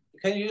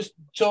 Can you just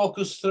talk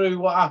us through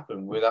what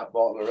happened with that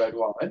bottle of red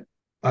wine?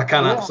 I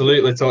can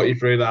absolutely talk you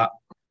through that,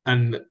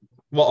 and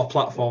what a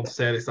platform to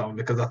say this on,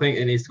 because I think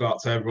it needs to go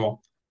out to everyone.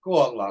 Go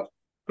on, lad.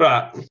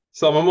 Right.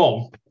 So my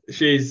mum,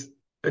 she's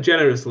a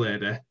generous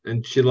lady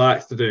and she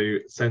likes to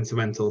do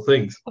sentimental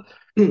things.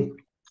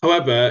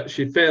 However,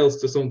 she fails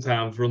to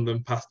sometimes run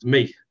them past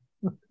me.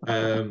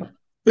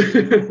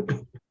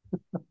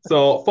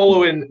 So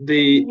following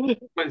the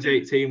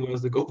 2018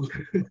 was the goal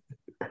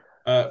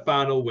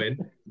final win,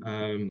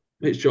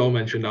 which Joe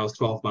mentioned I was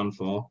 12th man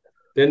for.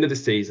 At the end of the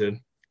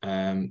season,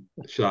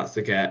 she likes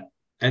to get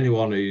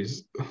anyone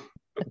who's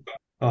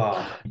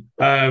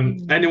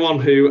anyone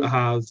who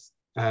has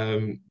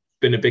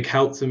been a big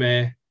help to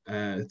me,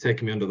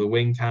 taking me under the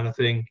wing kind of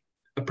thing,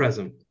 a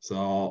present.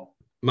 So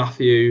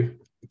Matthew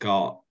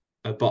got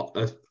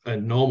a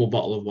normal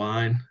bottle of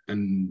wine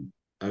and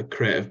a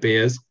crate of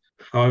beers.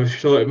 However, she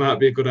thought it might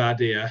be a good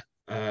idea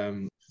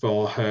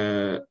for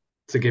her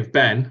to give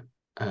Ben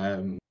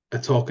a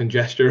token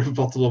gesture of a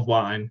bottle of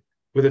wine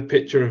with a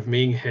picture of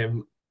me and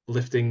him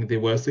lifting the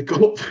Worsley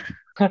Cup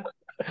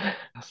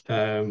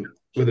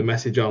with a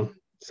message on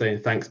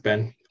saying thanks,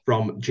 Ben,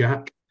 from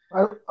Jack.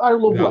 I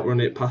love without that.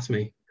 running it past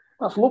me.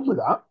 That's lovely,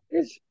 that.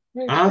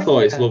 I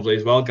thought it's lovely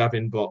as well,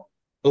 Gavin, but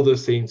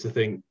others seem to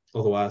think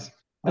otherwise.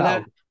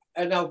 And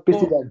now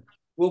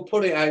we'll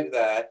put it out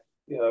there.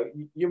 You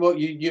know,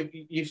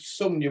 you've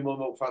summed your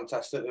mum up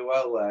fantastically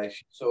well there.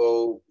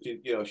 So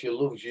she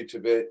loves you to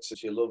bits.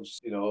 She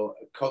loves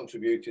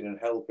contributing and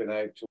helping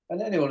out.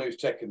 And anyone who's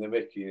taking the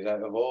mickey is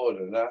out of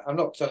order. And I'm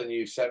not telling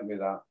you sent me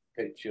that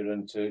picture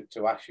and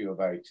to ask you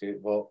about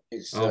it, but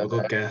it's a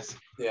good guess.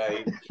 Yeah,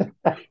 he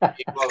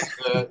was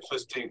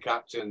first team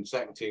captain,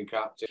 second team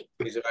captain.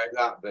 He's about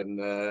that.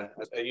 Then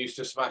I used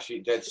to smash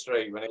it dead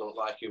straight when it looked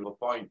like he was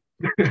a point.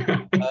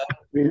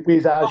 With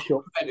his eyes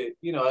shut.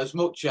 As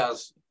much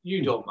as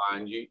you don't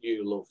mind,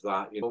 you love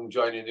that. Mum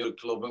joining the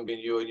club and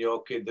giving you and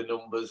your kid the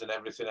numbers and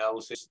everything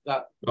else. It's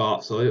that. Oh,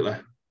 absolutely.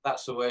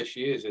 That's the way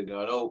she is, an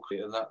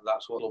Oakley, and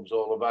that's what club's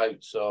all about.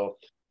 So.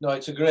 No,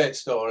 it's a great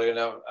story, and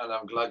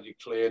I'm glad you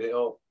cleared it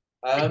up.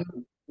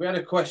 We had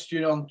a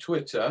question on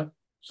Twitter.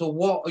 So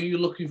what are you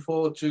looking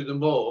forward to the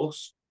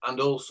most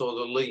and also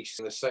the least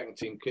in the second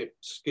team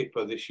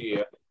skipper this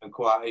year and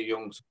quite a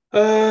young?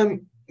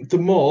 The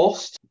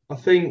most, I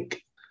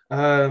think,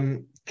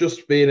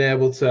 just being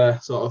able to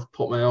sort of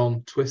put my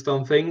own twist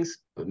on things.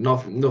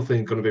 Nothing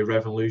going to be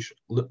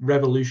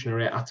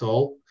revolutionary at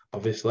all,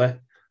 obviously.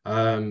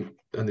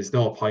 And there's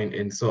no point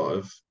in sort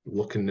of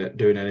looking at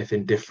doing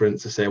anything different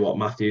to say what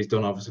Matthew's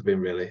done. Obviously been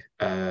really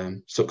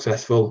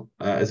successful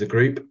as a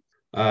group.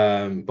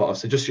 But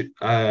also just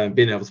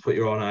being able to put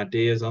your own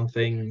ideas on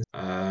things,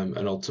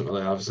 and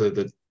ultimately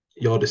obviously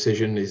your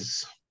decision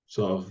is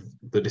sort of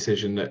the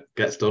decision that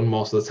gets done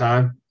most of the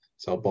time.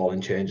 So balling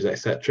changes,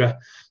 etc.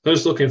 So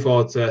just looking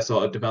forward to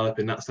sort of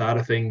developing that side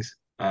of things,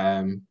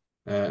 and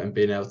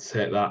being able to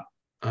take that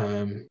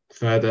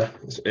further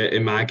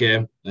in my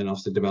game and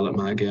obviously develop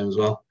my game as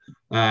well.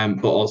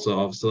 But also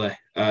obviously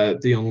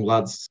the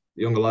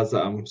younger lads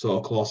that I'm sort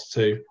of close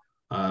to,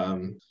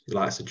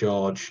 like Sir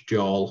George,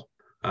 Joel,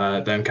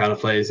 them kind of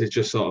players, is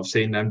just sort of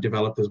seeing them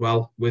develop as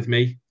well with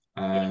me,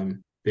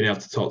 being able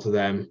to talk to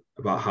them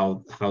about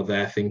how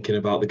they're thinking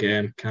about the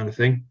game kind of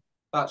thing.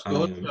 That's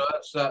good.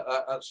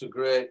 That's a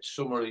great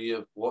summary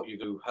of what you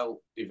do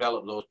help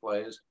develop those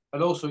players.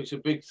 And also, it's a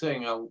big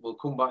thing. We'll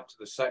come back to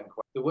the second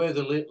question. The way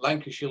the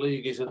Lancashire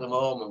League is at the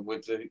moment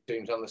with the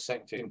teams on the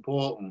second, it's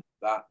important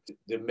that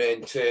they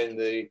maintain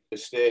the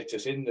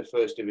status in the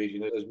first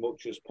division as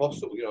much as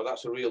possible.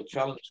 That's a real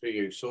challenge for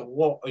you. So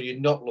what are you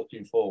not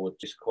looking forward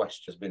to? This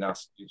question has been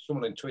asked.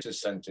 Someone in Twitter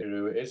sent it.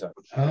 Who it is?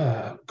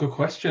 Good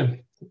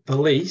question. The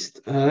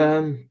least?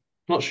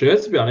 Not sure,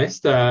 to be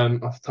honest,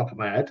 off the top of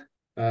my head.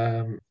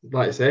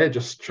 Like I say,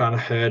 just trying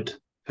to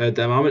herd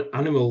them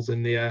animals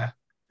in the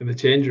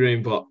change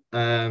room, but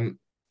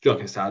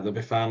joking aside, they'll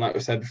be fine. Like we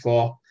said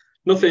before,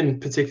 nothing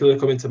particularly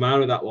coming to mind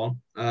with that one.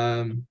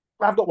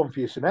 I've got one for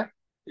you, Simi.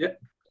 Yeah,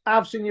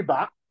 I've seen you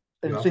bat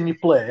and seen you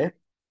play,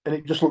 and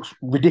it just looks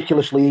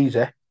ridiculously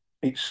easy.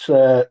 It's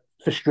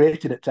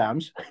frustrating at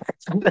times.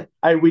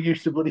 We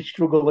used to bloody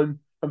struggle and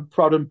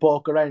prod and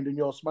poke around, and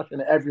you're smashing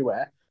it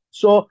everywhere.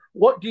 So,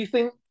 what do you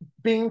think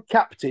being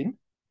captain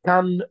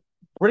can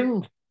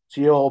bring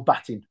to your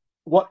batting?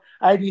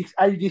 How do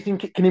you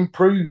think it can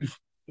improve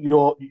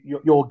your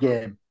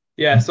game?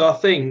 Yeah, so I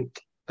think,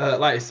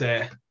 like I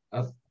say,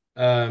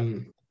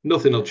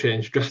 nothing will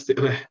change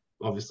drastically.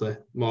 Obviously,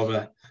 more of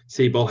a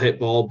see ball, hit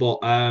ball, but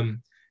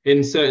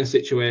in certain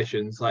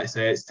situations, like I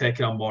say, it's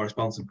taking on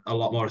a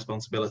lot more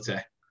responsibility.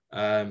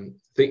 I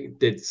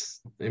think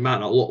it might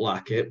not look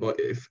like it, but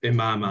in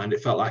my mind,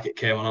 it felt like it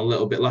came on a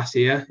little bit last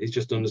year. It's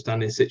just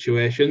understanding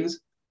situations,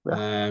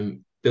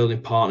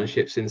 building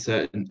partnerships in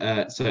certain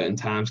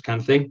times, kind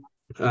of thing.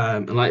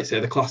 And like I say,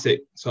 the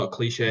classic sort of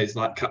cliches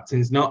like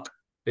captain's knock.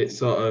 It's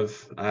sort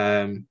of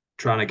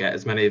trying to get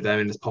as many of them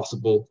in as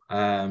possible,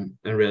 and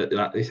really,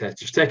 like you said,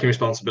 just taking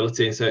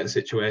responsibility in certain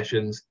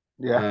situations.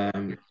 Yeah,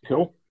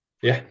 cool.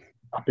 Yeah,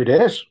 happy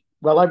days.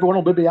 Well, everyone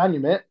will be behind you,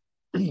 mate.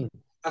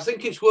 I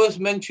think it's worth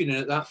mentioning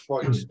at that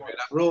point. I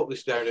wrote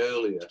this down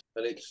earlier,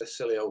 and it's a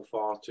silly old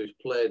fart who's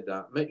played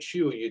that. Make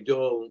sure you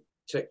don't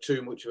take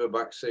too much of a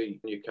back seat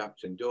when you're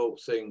captain. Don't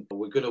think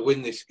we're going to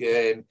win this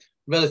game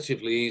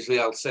relatively easily.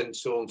 I'll send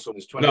so and so.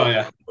 There's 20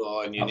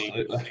 and you need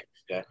 60.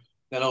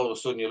 Then all of a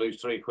sudden you lose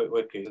 3 quick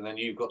wickets, and then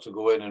you've got to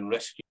go in and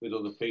rescue with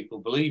other people.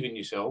 Believe in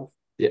yourself.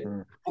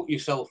 Yeah. Put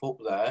yourself up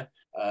there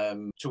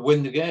to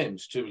win the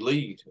games, to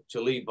lead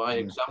by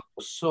example.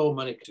 So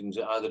many things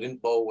that either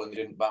didn't bowl when they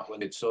didn't bat when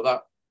they did. So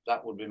that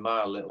would be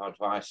my little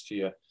advice to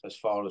you as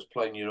far as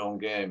playing your own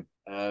game.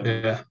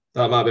 That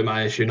might be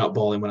my issue, not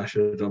bowling when I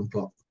should have done,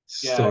 but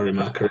story in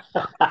my career.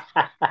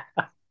 I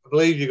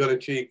believe you got a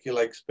cheeky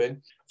leg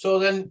spin. So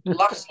then,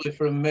 lastly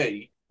from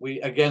me, we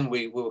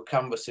were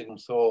canvassing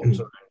thoughts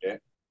around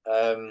it.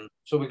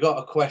 So we got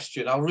a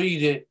question. I'll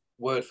read it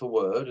word for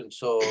word, and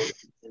so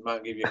it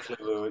might give you a clue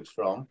who it's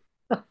from.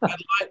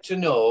 I'd like to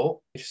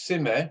know if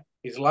Simi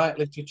is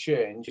likely to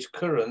change his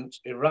current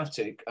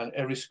erratic and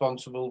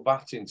irresponsible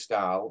batting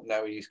style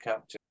now he's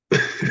captain.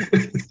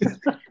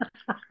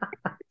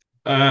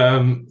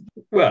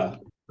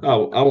 Well, I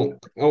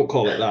won't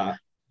call it that.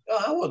 No,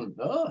 I wouldn't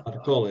know.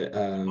 I'd call it.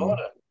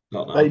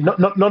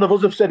 None of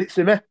us have said it,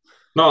 Simi.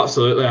 No,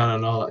 absolutely. I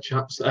don't know that,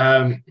 chaps.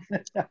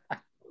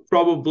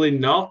 Probably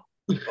not.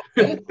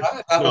 Okay,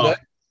 no.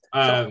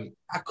 So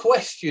I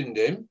questioned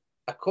him.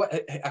 I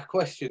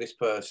questioned this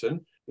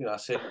person. I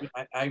said,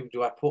 how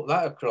do I put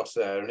that across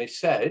there? And he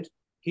said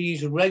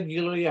he's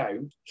regularly out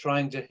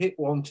trying to hit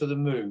one to the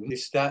moon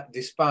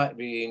despite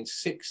being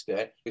 60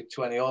 with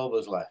 20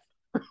 overs left.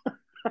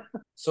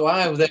 So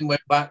I then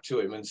went back to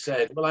him and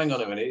said, well, hang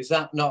on a minute, is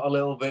that not a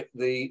little bit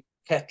the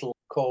kettle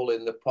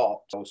calling the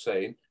pot, I was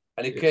saying?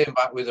 And he came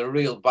back with a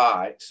real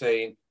bite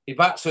saying, he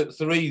bats at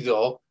 3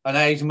 though, and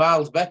he's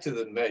miles better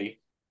than me.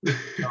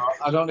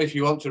 I don't know if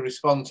you want to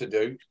respond to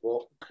Duke,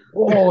 but...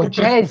 Oh,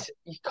 Jez,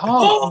 you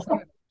can't.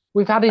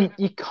 We've had him.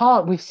 You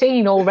can't. We've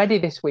seen already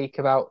this week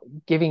about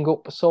giving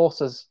up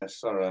sources.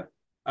 Sorry,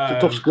 it's a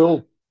tough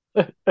school.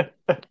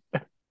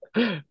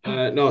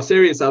 No, a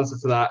serious answer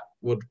to that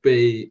would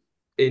be,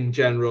 in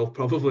general,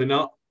 probably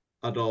not.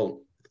 I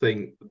don't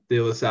think the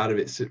other side of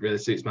it really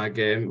suits my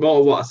game.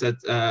 More what I said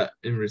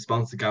in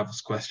response to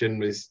Gav's question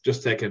was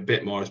just take a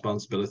bit more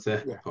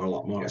responsibility, or a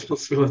lot more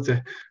responsibility,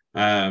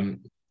 and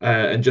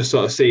just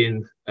sort of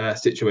seeing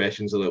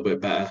situations a little bit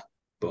better.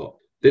 But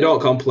they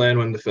don't complain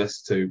when the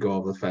first 2 go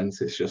over the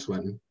fence. It's just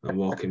when I'm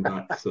walking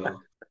back. So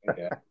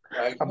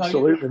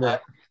absolutely. No,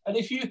 and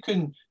if you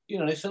can,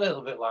 it's a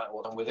little bit like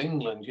what I'm with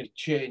England. You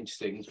change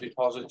things, be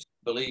positive,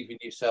 believe in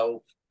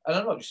yourself. And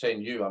I'm not just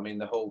saying you, I mean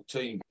the whole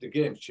team. The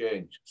game's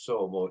changed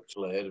so much,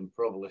 Laird, and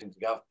probably into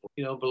Gav.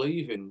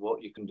 Believe in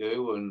what you can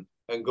do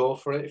and go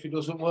for it. If it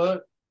doesn't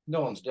work,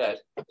 no one's dead.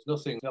 It's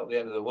nothing, not the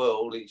end of the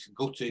world. It's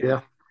gutted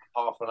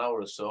half an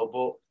hour or so.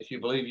 But if you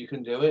believe you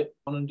can do it,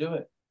 go on and do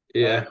it.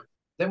 Yeah.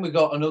 Then we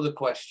got another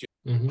question.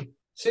 Mm-hmm.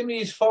 Simi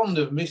is fond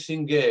of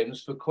missing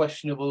games for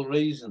questionable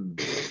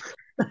reasons.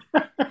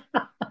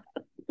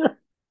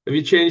 Have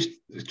you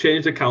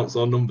changed accounts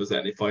or numbers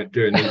at any point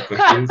during these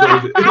questions? Or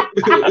is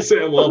it the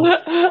same one?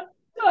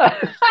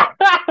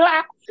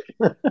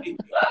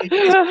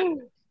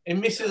 He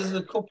misses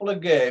a couple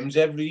of games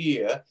every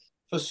year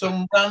for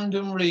some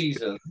random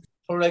reason.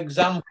 For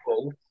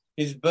example,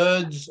 his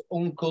bird's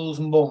uncle's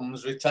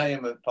mum's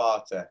retirement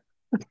party.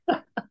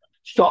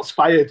 Shots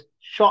fired.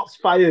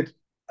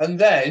 And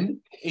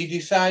then he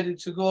decided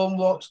to go and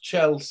watch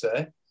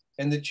Chelsea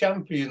in the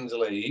Champions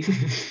League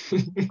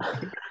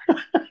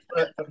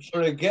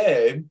for a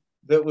game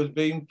that was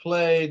being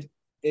played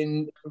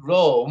in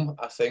Rome,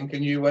 I think,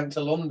 and you went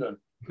to London.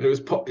 It was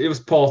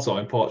Porto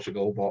in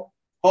Portugal, but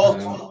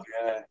Porto.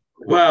 Yeah.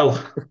 Well,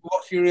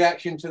 what's your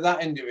reaction to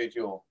that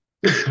individual?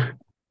 The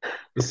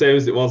same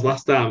as it was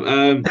last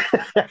time.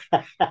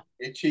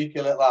 You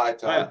cheeky little eye.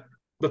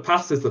 The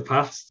past is the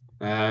past.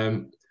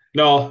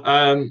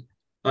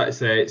 Like I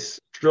say, it's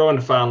drawing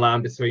a fine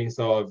line between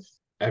sort of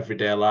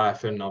everyday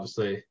life and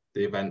obviously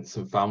the events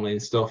and family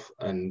and stuff,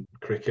 and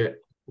cricket.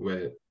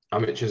 We're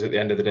amateurs at the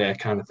end of the day,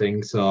 kind of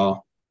thing.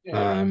 So,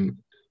 don't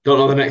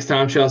know the next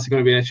time Chelsea are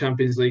going to be in a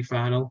Champions League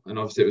final, and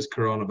obviously it was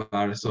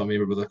coronavirus, so me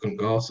and my brother couldn't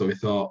go. So we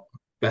thought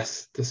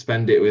best to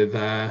spend it with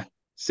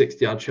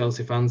 60-odd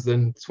Chelsea fans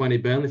than 20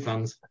 Burnley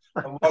fans.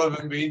 And one of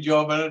them being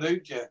Joe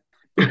Beneducci.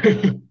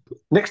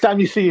 Next time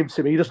you see him,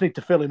 Simi, you just need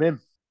to fill him in.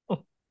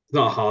 It's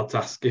not a hard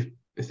task. If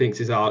he thinks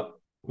he's hard.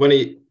 When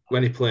he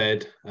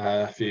played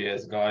a few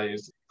years ago, he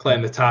was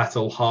claiming the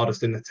title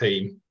hardest in the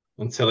team.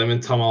 until him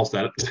and Tom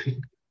Halstead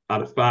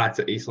had a fight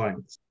at East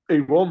Lancs.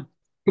 He won.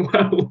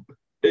 Well,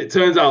 it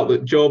turns out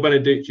that Joe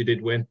Beneducci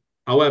did win.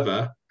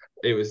 However,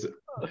 it was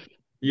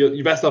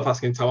you're best off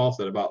asking Tom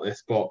Halstead about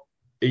this, but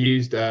he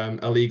used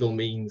illegal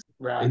means.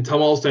 Right. In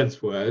Tom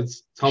Halstead's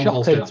words,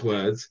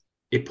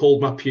 he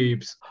pulled my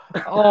pubes.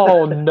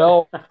 Oh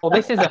no! Well,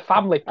 this is a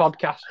family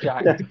podcast,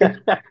 Jack. You're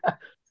gonna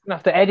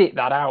have to edit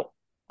that out.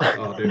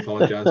 Oh, I do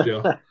apologise,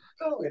 Joe.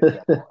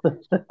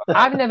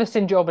 I've never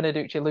seen Joe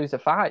Beneducci lose a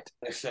fight.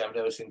 I've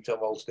never seen Tom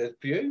Halstead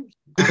pubes.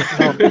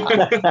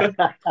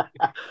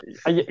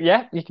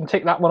 Yeah, you can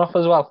tick that one off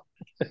as well.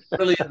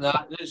 Brilliant.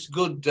 That it's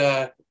good.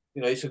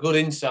 It's a good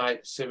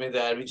insight, Simi.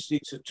 There, it's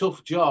a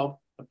tough job,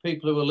 and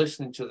people who are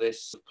listening to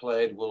this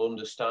played will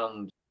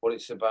understand what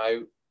it's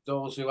about.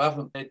 Those who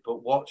haven't played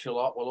but watch a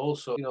lot will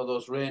also,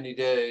 those rainy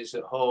days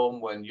at home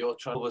when your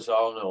covers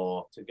on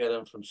or to get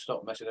them from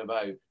stop messing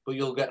about. But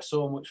you'll get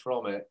so much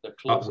from it. The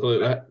club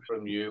Absolutely. will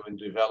from you and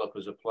develop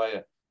as a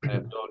player.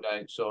 No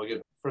doubt. So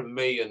from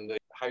me and the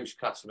house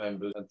cast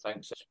members, and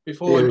thanks.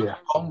 Before we move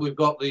on, we've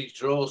got these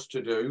draws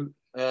to do.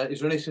 Is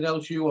there anything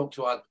else you want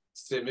to add,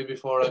 Timmy,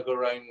 before I go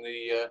around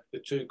the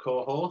two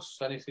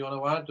co-hosts? Anything you want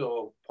to add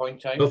or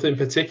point out? Nothing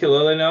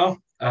particularly, no.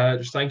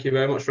 Just thank you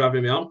very much for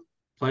having me on.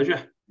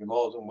 Pleasure. You're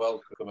more than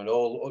welcome, and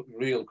all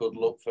real good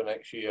luck for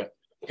next year.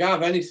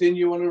 Gav, anything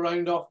you want to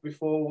round off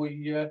before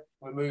we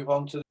move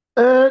on to?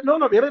 No,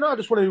 not really. No, I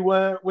just want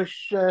to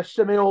wish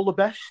Simi all the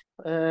best.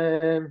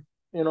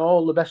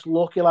 All the best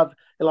luck. He'll have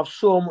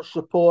so much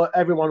support.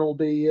 Everyone will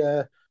be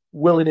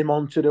willing him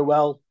on to do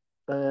well.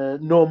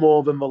 No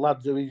more than the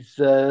lads who he's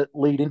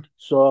leading.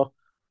 So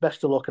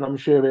best of luck, and I'm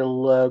sure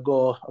he'll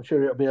go. I'm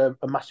sure it'll be a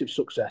massive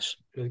success.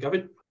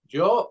 Gavin?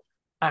 Joe?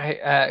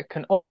 I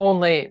can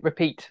only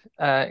repeat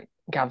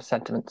Gav's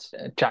sentiments.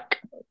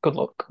 Jack, good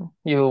luck.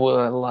 You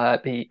will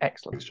be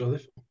excellent. Thanks,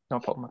 Joseph. No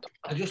problem at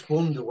all. I just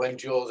wonder when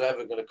Joe's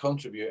ever going to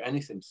contribute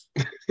anything.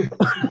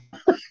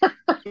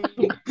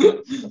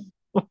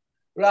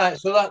 Right,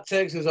 so that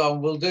takes us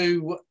on. We'll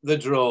do the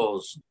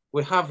draws.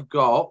 We have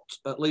got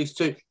at least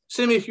two.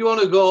 Simi, if you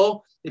want to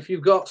go, if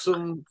you've got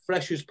some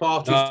freshers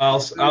parties. No,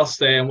 I'll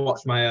stay and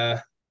watch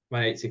my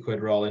 80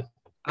 quid rolling.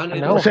 I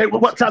know. So,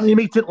 what time are you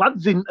meeting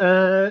lads in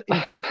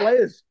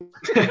players?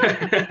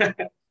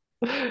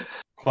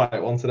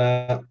 Quite one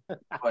today.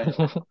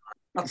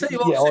 I'll tell you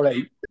what, all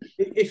right.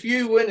 If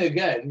you win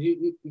again,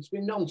 it's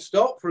been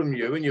non-stop from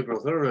you and your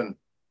brother. And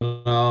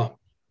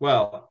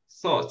well,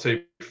 sort of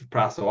two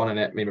price of one, in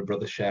it. Me and my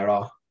brother share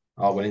our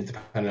winning,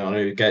 depending on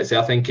who gets it.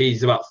 I think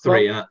he's about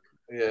 3 and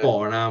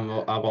 4, and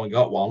I've only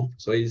got 1,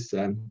 so he's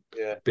a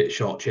bit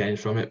short change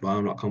from it, but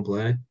I'm not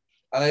complaining.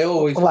 And I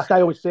always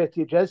say to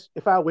you, Jez,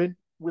 if I win,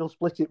 we'll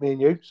split it, me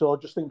and you. So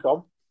just think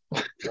on.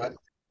 Right.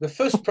 The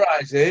first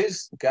prize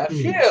is Gav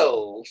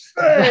Shields.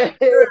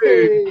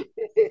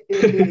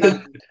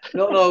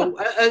 No.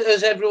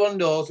 As everyone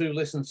knows who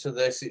listens to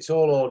this, it's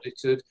all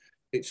audited.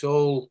 It's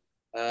all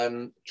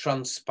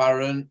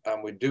transparent,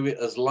 and we do it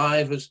as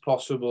live as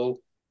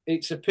possible.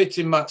 It's a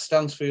pity Matt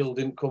Stansfield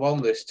didn't come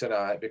on this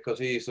tonight, because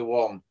he's the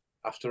one.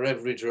 After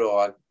every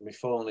draw, my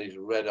phone is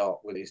red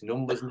hot with his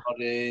numbers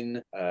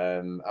nodding.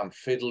 I'm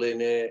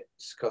fiddling it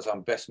because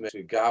I'm best mate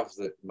with Gav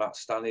that Matt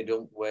Stanley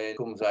don't win.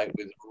 Comes out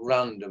with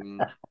random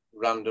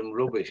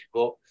rubbish.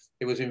 But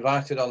he was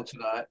invited on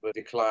tonight, but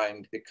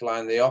declined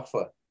the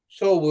offer.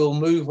 So we'll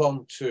move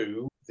on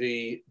to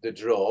the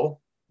draw.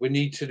 We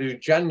need to do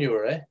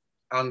January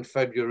and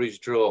February's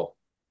draw.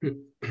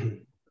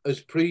 As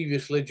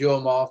previously, Joe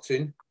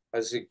Martin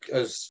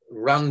has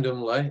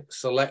randomly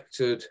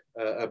selected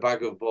a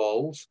bag of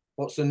balls.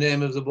 What's the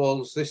name of the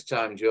balls this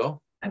time, Joe?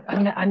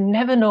 I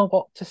never know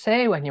what to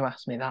say when you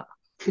ask me that.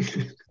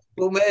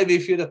 Well, maybe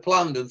if you'd have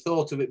planned and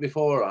thought of it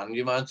beforehand,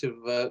 you might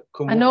have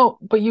come. I know,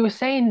 but you were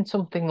saying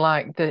something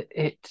like that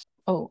it's...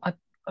 Oh, I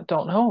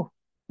don't know.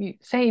 You're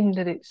saying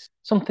that it's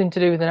something to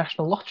do with the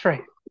National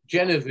Lottery.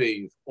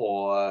 Genevieve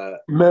or...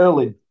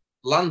 Merlin.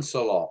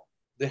 Lancelot.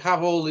 They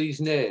have all these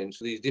names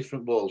for these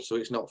different balls, so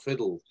it's not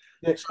fiddled.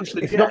 It's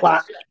not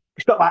like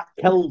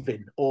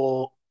Kelvin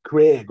or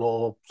Craig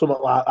or something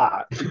like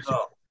that.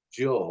 No,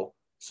 Joe.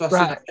 So I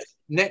said,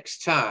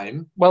 next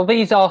time... Well,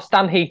 these are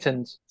Stan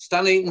Heaton's.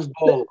 Stan Heaton's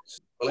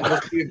balls. Well, it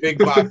must be a big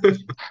bag.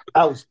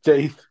 Al's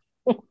teeth.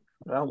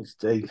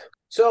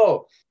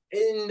 So,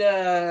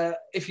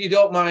 if you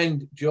don't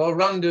mind, Joe,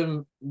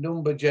 random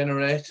number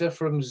generator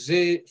from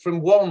 1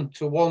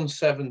 to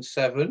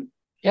 177.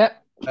 Yep.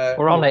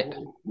 We're on it.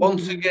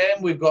 Once again,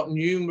 we've got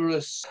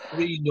numerous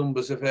 3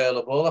 numbers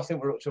available. I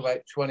think we're up to about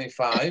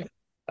 25.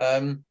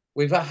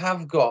 We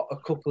have got a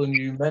couple of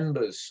new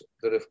members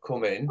that have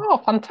come in. Oh,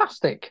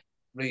 fantastic.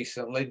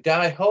 Recently.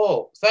 Di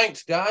Hope.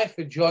 Thanks, Di,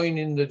 for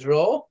joining the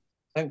draw.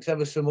 Thanks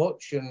ever so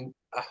much, and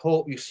I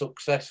hope you're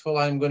successful.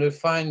 I'm going to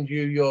find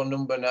you your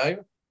number now.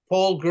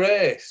 Paul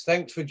Grace.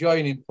 Thanks for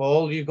joining,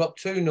 Paul. You've got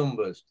 2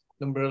 numbers,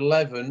 number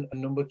 11 and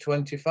number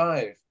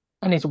 25.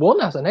 And he's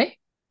won, hasn't he?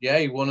 Yeah,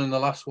 he won in the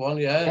last one,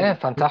 yeah. Yeah,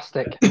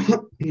 fantastic.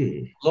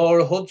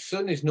 Laura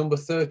Hudson is number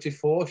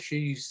 34.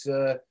 She's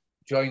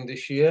joined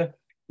this year.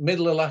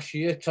 middle of last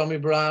year, Tommy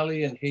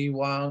Briley, and he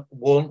won.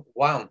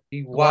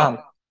 He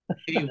won.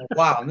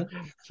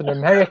 It's an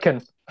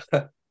American.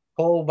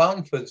 Paul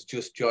Bamford's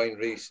just joined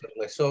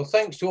recently. So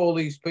thanks to all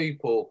these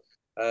people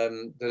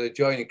that are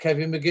joining.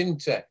 Kevin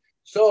McGinty.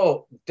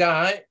 So,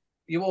 Di,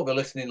 you won't be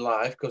listening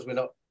live because we're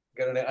not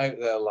getting it out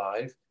there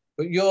live.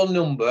 But your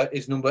number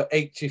is number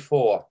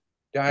 84.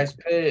 Di's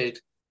paid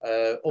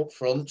up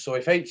front. So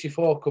if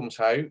 84 comes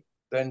out,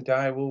 then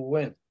Di will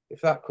win.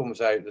 If that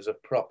comes out, there's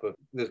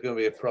going to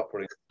be a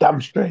proper.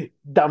 Damn straight.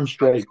 Damn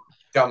straight.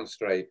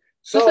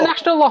 So, does the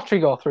National Lottery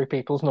go through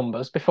people's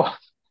numbers before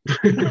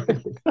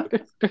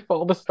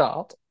the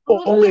start?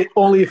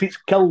 Only if it's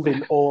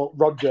Kelvin or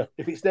Roger.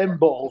 If it's them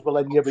balls, well,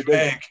 then you ever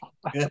do.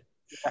 Yeah.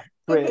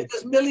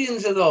 There's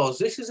millions of those.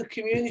 This is a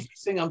community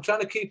thing. I'm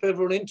trying to keep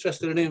everyone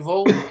interested and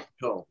involved.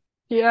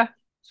 Yeah.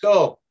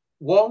 So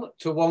 1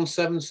 to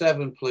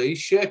 177, please.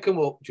 Shake them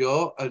up,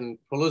 Joe, and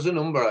pull us a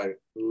number out.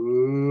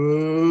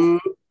 Ooh.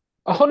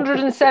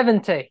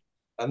 170.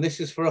 And this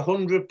is for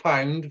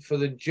 £100 for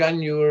the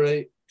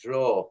January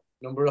draw.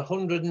 Number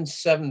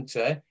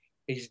 170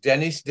 is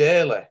Dennis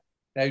Daly.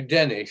 Now,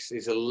 Dennis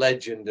is a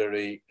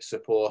legendary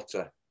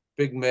supporter.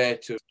 Big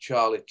mate of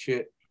Charlie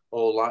Chip,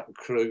 all that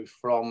crew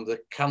from the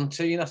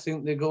canteen. I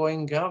think they're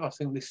going, Gav. I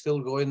think they're still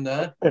going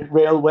there. At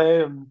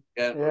Railway.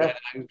 Yeah. Red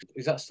House.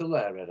 Is that still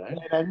there, Red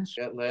House?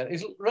 Yeah,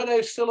 is Red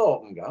House still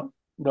open, Gav?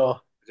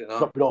 No. Is it It's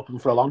not been open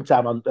for a long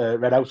time on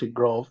Red House in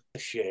Grove. A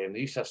shame. They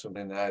used to have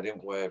something there,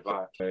 didn't we?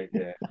 Back.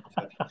 Yeah.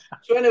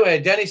 So anyway,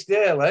 Dennis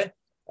Daly,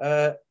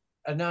 a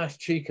nice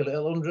cheeky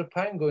little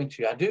 £100 going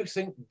to you. I do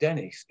think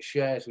Dennis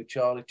shares with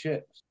Charlie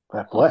Chips.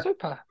 Oh,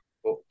 super.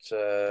 But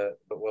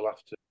we'll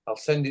have to. I'll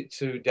send it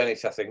to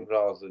Dennis, I think,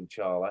 rather than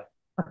Charlie.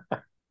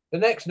 The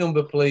next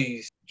number,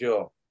 please,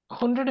 Joe.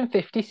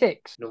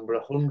 156. Number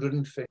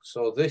 150.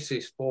 So this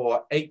is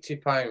for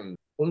 £80.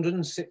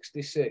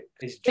 166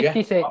 is Jeff.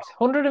 56.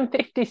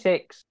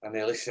 156. I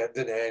nearly said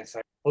the name.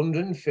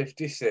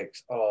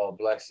 156. Oh,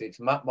 bless it. It's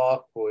Matt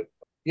Marquis.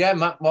 Yeah,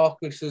 Matt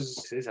Marquis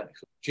is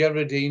actually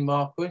Geraldine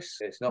Marquis.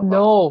 It's not.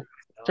 No,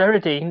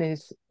 Geraldine.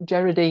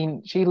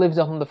 She lives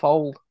on the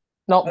Fold.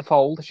 Not the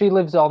Fold. She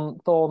lives on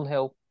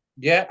Thornhill.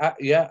 Yeah,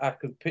 I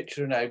could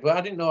picture her now, but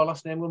I didn't know her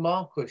last name was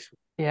Marquis.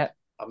 Yeah.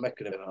 I'm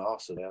making a bit of an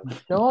arse of there.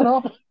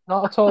 No,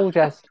 not at all,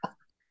 Jez.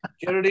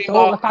 Geraldine So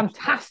Marquis. the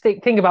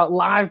fantastic thing about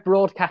live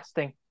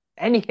broadcasting,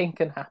 anything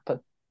can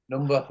happen.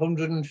 Number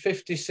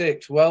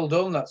 156. Well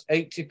done. That's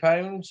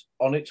 £80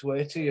 on its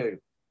way to you.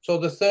 So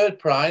the third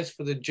prize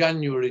for the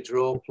January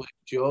draw, please,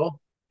 Joe.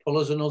 Pull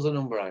us another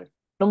number out.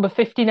 Number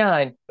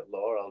 59.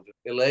 Laura,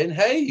 Elaine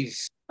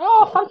Hayes.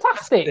 Oh,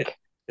 fantastic.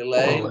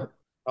 Elaine,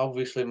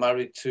 obviously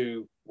married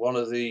to one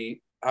of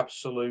the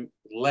absolute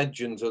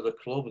legends of the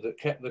club that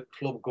kept the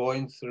club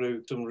going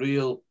through some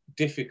real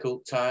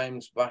difficult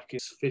times back in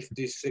the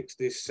 50s,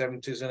 60s,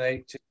 70s and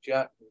 80s.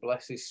 Jack,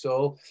 bless his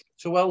soul.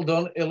 So well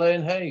done,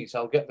 Elaine Hayes.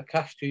 I'll get the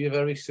cash to you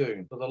very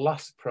soon. For the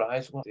last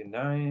prize,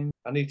 9.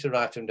 I need to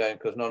write them down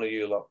because none of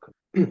you lot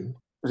can.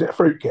 Is it a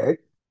fruitcake?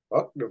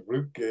 Oh, the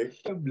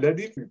fruitcake. A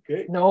bloody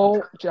fruitcake.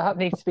 No, that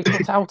needs to be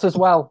cut out as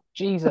well.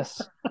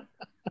 Jesus.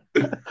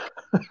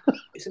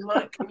 It's a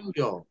Mike King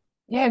job.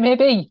 Yeah,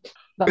 maybe.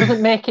 That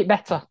doesn't make it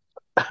better.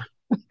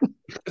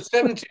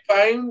 £70.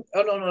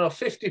 Oh, no,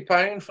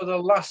 £50 for the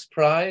last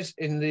prize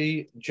in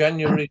the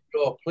January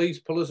draw. Please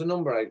pull us a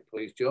number out,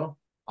 please, Joe.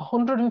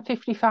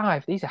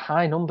 155. These are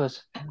high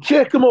numbers.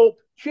 Shake them up.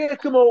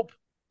 Shake them up.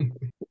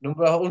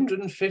 Number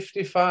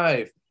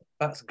 155.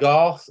 That's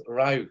Garth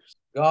Rouse.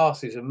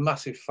 Garth is a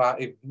massive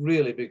a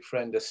really big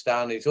friend of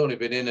Stan. He's only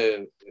been in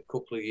a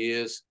couple of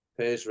years.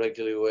 Pays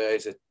regularly away.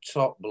 He's a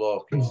top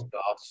bloke, he's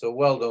Garth. So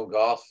well done,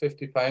 Garth.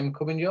 £50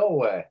 coming your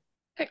way.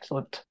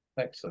 Excellent.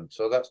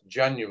 So that's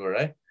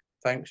January.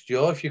 Thanks,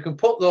 Joe. If you can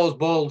put those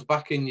balls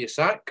back in your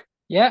sack.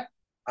 Yeah.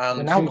 And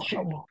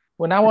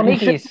we're now on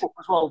Iggy's.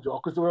 As well, Joe,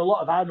 because there were a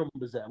lot of high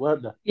numbers there,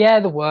 weren't there? Yeah,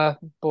 there were.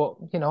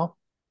 But,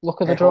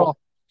 look at the draw.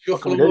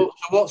 Shuffle them up.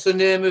 So what's the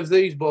name of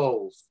these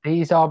balls?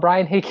 These are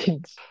Brian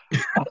Higgins.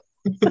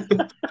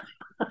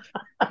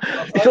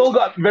 It's all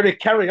got very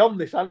carry on,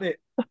 this, hasn't it?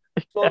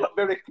 It's all got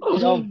very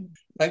carry on.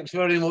 Thanks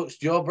very much,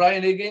 Joe.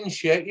 Brian Higgins,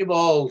 shake your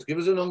balls. Give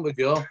us a number,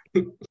 Joe.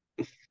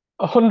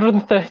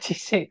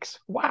 136.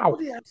 Wow.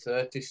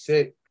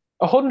 36.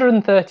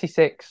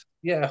 136.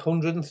 Yeah,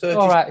 136.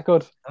 All right,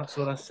 good. That's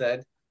what I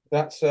said.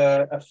 That's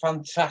a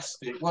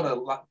fantastic. What a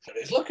lap there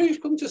is. Look who's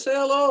come to say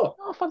hello.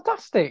 Oh,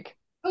 fantastic.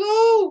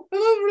 Hello,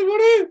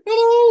 everybody.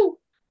 Hello.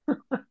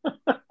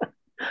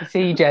 You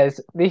see, Jez,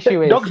 the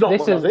issue is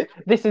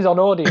this is on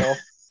audio,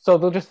 so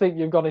they'll just think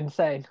you've gone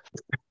insane.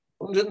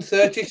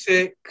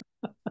 136.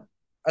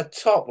 A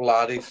top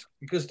lad. He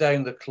goes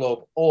down the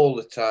club all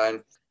the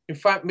time. In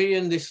fact, me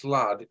and this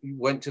lad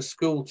went to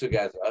school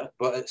together,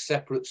 but at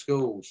separate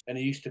schools, and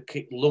he used to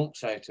kick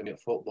lumps out of me at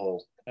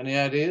football. Any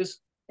ideas?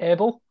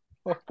 Abel?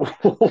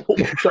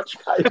 Shots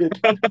fired.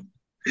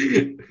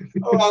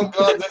 Oh my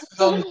God, this is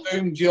on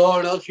Zoom, Joe,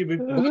 and else you'll be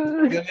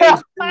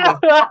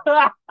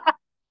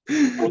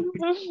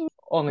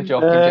Only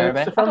joking,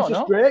 Jeremy. I don't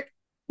know. Drake.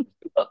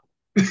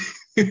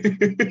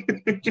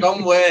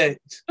 John Waite.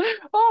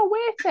 Oh,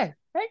 Waity.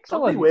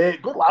 Excellent. Johnny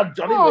Waite. Good lad,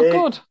 Johnny Oh, Waite.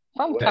 good.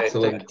 Fantastic.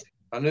 Excellent.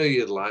 I knew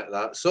you'd like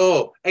that.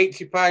 So,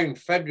 £80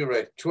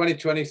 February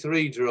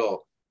 2023 draw.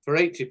 For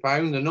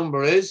 £80, the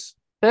number is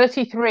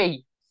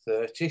 33.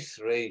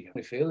 33. How are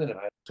you feeling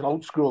about it? It's an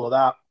old school of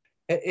that.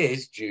 It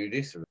is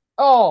Judith.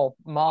 Oh,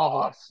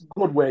 marvellous.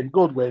 Good win.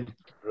 Good win.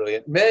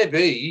 Brilliant.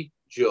 Maybe,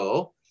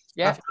 Joe,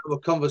 Yeah. after our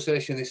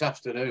conversation this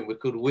afternoon, we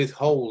could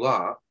withhold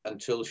that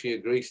until she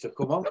agrees to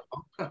come on the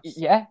podcast. Is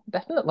Yeah,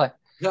 definitely.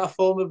 that a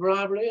form of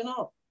bribery or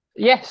not?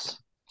 Yes.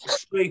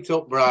 Straight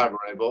up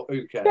bribery, but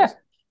who cares? Yeah.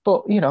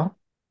 But,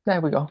 there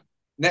we go.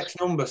 Next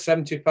number,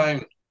 £70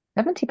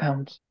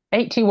 £70.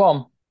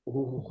 81.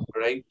 Ooh.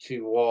 for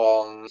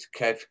 81.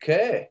 Kev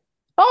K.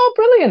 Oh,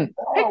 brilliant.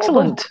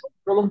 Excellent.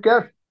 Well done,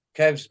 Kev.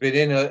 Kev's been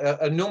in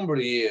a number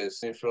of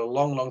years for a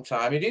long, long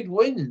time. He did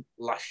win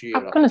last year.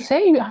 I'm going to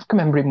say, I can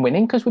remember him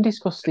winning because we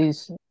discussed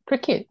his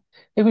cricket.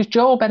 It was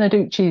Joe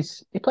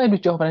Beneducci's. He played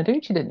with Joe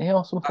Beneducci, didn't he,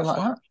 or something That's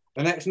like that?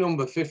 The next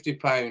number,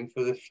 £50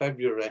 for the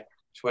February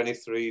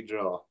 23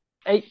 draw.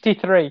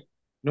 83.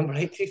 Number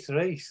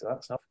 83, so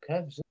that's off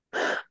Kev's.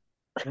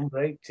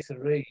 Number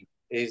 83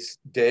 is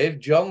Dave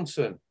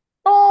Johnson.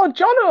 Oh,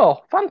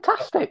 Jono.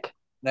 Fantastic.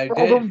 Now,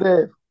 Well done,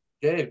 Dave.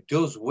 Dave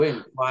does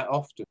win quite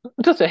often,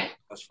 Does he?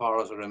 as far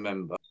as I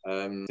remember.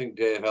 I think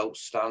Dave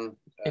helps Stan.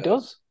 He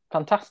does.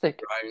 Fantastic.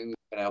 Round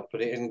and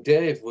helping it. And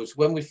Dave was,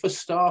 when we first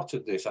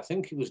started this, I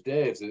think it was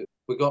Dave that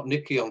we got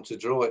Nicky on to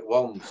draw it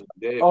once. And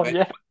Dave Oh,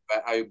 mentioned yeah.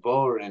 about how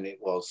boring it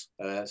was.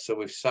 So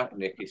we've sacked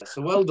Nicky.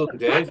 So well done,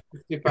 Dave.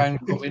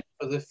 £50 coming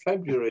for the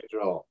February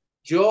draw.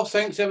 Joe,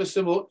 thanks ever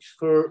so much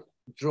for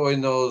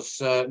drawing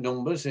those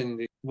numbers.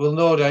 We'll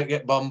no doubt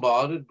get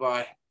bombarded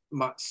by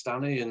Matt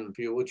Stanley and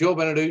people. Joe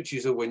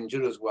Beneducci's a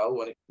whinger as well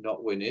when it's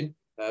not winning.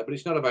 But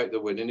it's not about the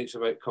winning, it's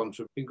about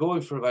contributing. Been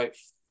going for about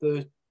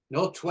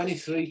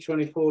 23,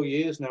 24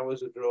 years now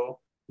as a draw,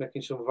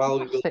 making some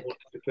valuable money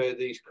to pay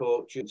these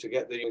coaches to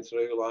get them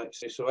through.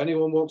 So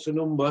anyone wants a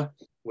number,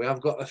 we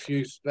have got a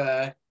few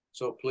spare,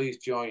 so please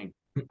join.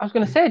 I was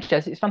going to say,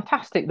 Jez, it's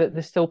fantastic that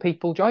there's still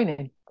people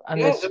joining, and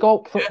Yeah,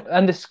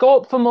 there's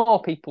scope for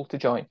more people to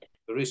join.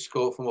 There is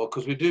scope for more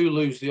because we do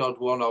lose the odd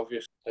one,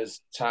 obviously,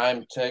 as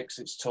time takes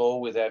its toll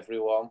with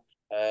everyone.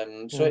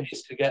 So it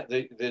is to get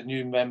the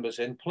new members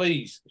in.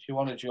 Please, if you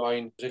want to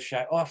join, there's a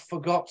shout. Oh, I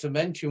forgot to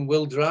mention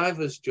Will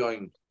Driver's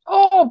joined.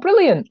 Oh,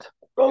 brilliant.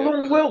 Well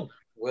done, Will.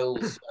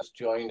 Will's has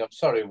joined. I'm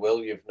sorry,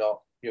 Will, you've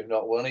not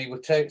won. He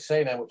would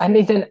saying how much. And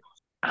he's an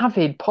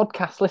avid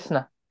podcast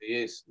listener. He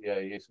is, yeah,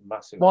 he is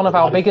massive. One of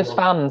our biggest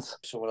fans.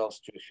 Someone else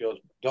just shows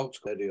dog's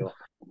video.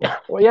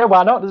 Well, yeah,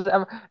 why not? There's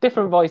a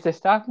different voice this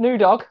time. New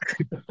dog.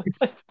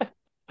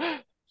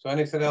 So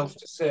anything else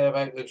to say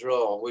about the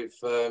draw? We've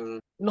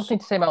Nothing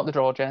to say about the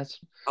draw, Jez.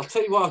 I'll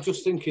tell you what I was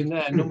just thinking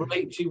there. Number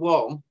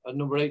 81 and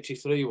number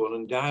 83 won,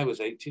 and Di was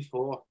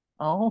 84.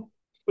 Oh.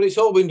 But it's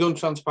all been done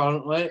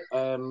transparently.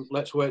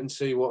 Let's wait and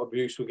see what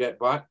abuse we get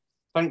back.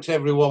 Thanks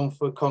everyone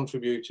for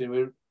contributing.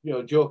 We're,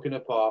 joking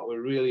apart, we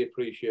really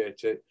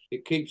appreciate it.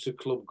 It keeps the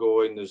club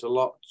going. There's a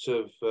lot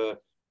of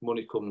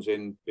money comes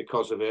in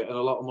because of it and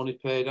a lot of money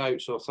paid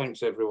out. So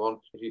thanks everyone.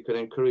 If you can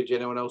encourage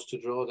anyone else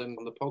to draw them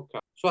on the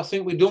podcast. So I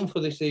think we're done for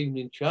this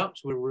evening,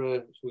 chaps.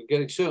 We're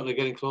certainly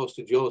getting close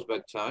to Joe's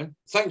bedtime.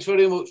 Thanks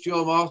very much,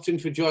 Joe Martin,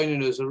 for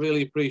joining us. I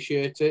really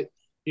appreciate it.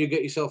 You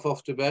get yourself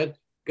off to bed.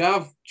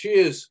 Gav,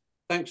 cheers.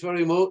 Thanks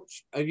very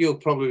much. And you'll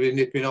probably be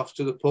nipping off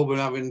to the pub and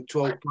having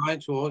 12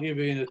 pints, won't you?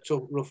 Being a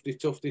tough,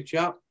 roughy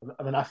chap.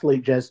 I'm an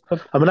athlete, Jez.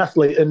 I'm an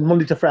athlete, and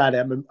Monday to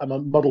Friday, I'm a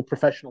model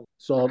professional.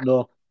 So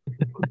no.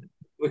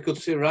 We could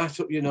see right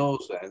up your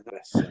nose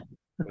then.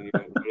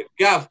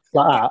 Gav,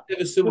 Like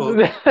ever so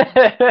much.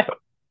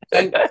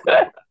 Thanks.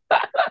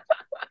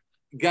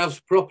 Gav's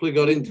properly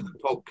got into the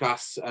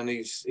podcasts, and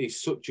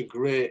he's such a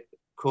great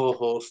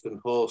co-host and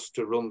host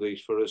to run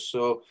these for us.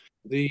 So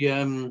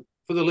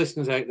for the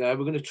listeners out there,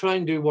 we're going to try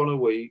and do one a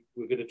week.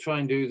 We're going to try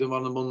and do them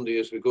on a Monday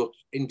as we go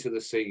into the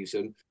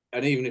season.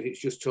 And even if it's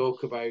just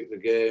talk about the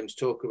games,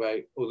 talk about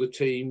other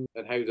teams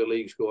and how the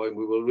league's going,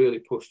 we will really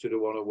push to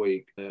do one a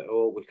week,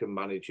 or we can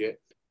manage it.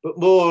 But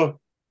more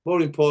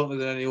importantly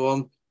than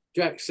anyone,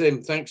 Jack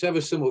Sim, thanks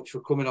ever so much for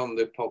coming on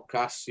the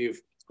podcast.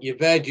 You've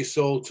bared your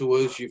soul to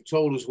us. You've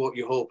told us what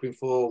you're hoping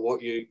for,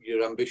 what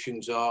your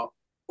ambitions are.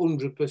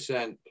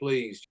 100%,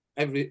 please.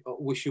 I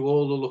wish you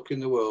all the luck in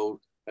the world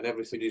and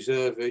everything. You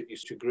deserve it. You're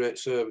such a great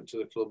servant to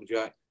the club,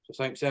 Jack. So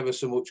thanks ever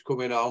so much for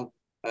coming on.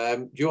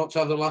 Do you want to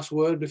have the last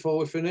word before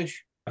we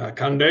finish?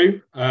 Can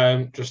do.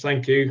 Just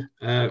thank you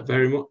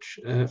very much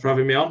for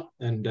having me on,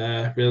 and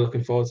really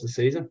looking forward to the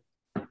season.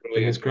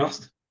 Fingers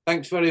crossed.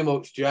 Thanks very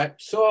much, Jack.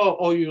 So,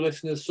 all you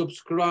listeners,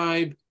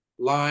 subscribe,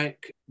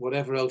 like,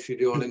 whatever else you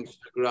do on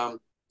Instagram.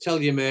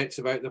 Tell your mates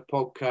about the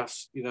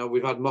podcast.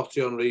 We've had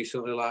Motti on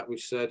recently, like we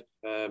said.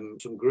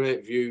 Some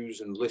great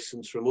views and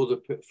listens from other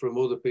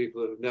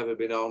people that have never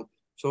been on.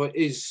 So it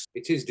is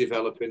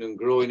developing and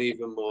growing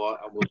even more,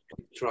 and we'll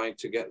keep trying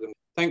to get them.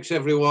 Thanks,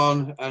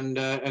 everyone,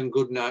 and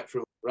good night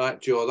from.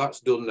 Right, Joe, that's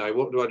done now.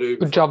 What do I do?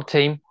 Good job,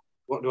 team.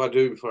 What do I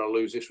do before I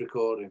lose this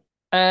recording?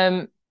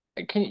 Do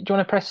you want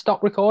to press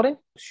stop recording?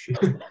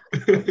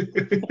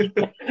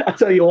 I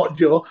tell you what,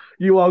 Joe,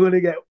 you are going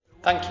to get.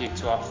 Thank you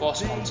to our 4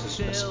 sponsors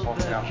for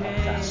supporting our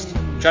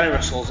podcast: Johnny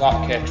Russell's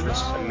Art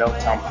Caterers and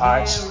Milltown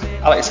Pies,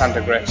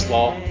 Alexander Grace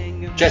Law,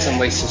 Jez and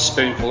Lisa's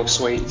Spoonful of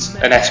Sweets,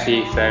 and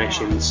SPE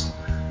Furnishings.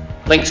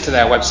 Links to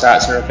their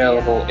websites are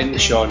available in the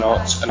show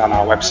notes and on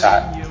our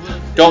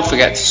website. Don't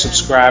forget to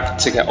subscribe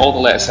to get all the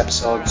latest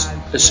episodes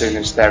as soon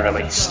as they're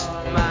released.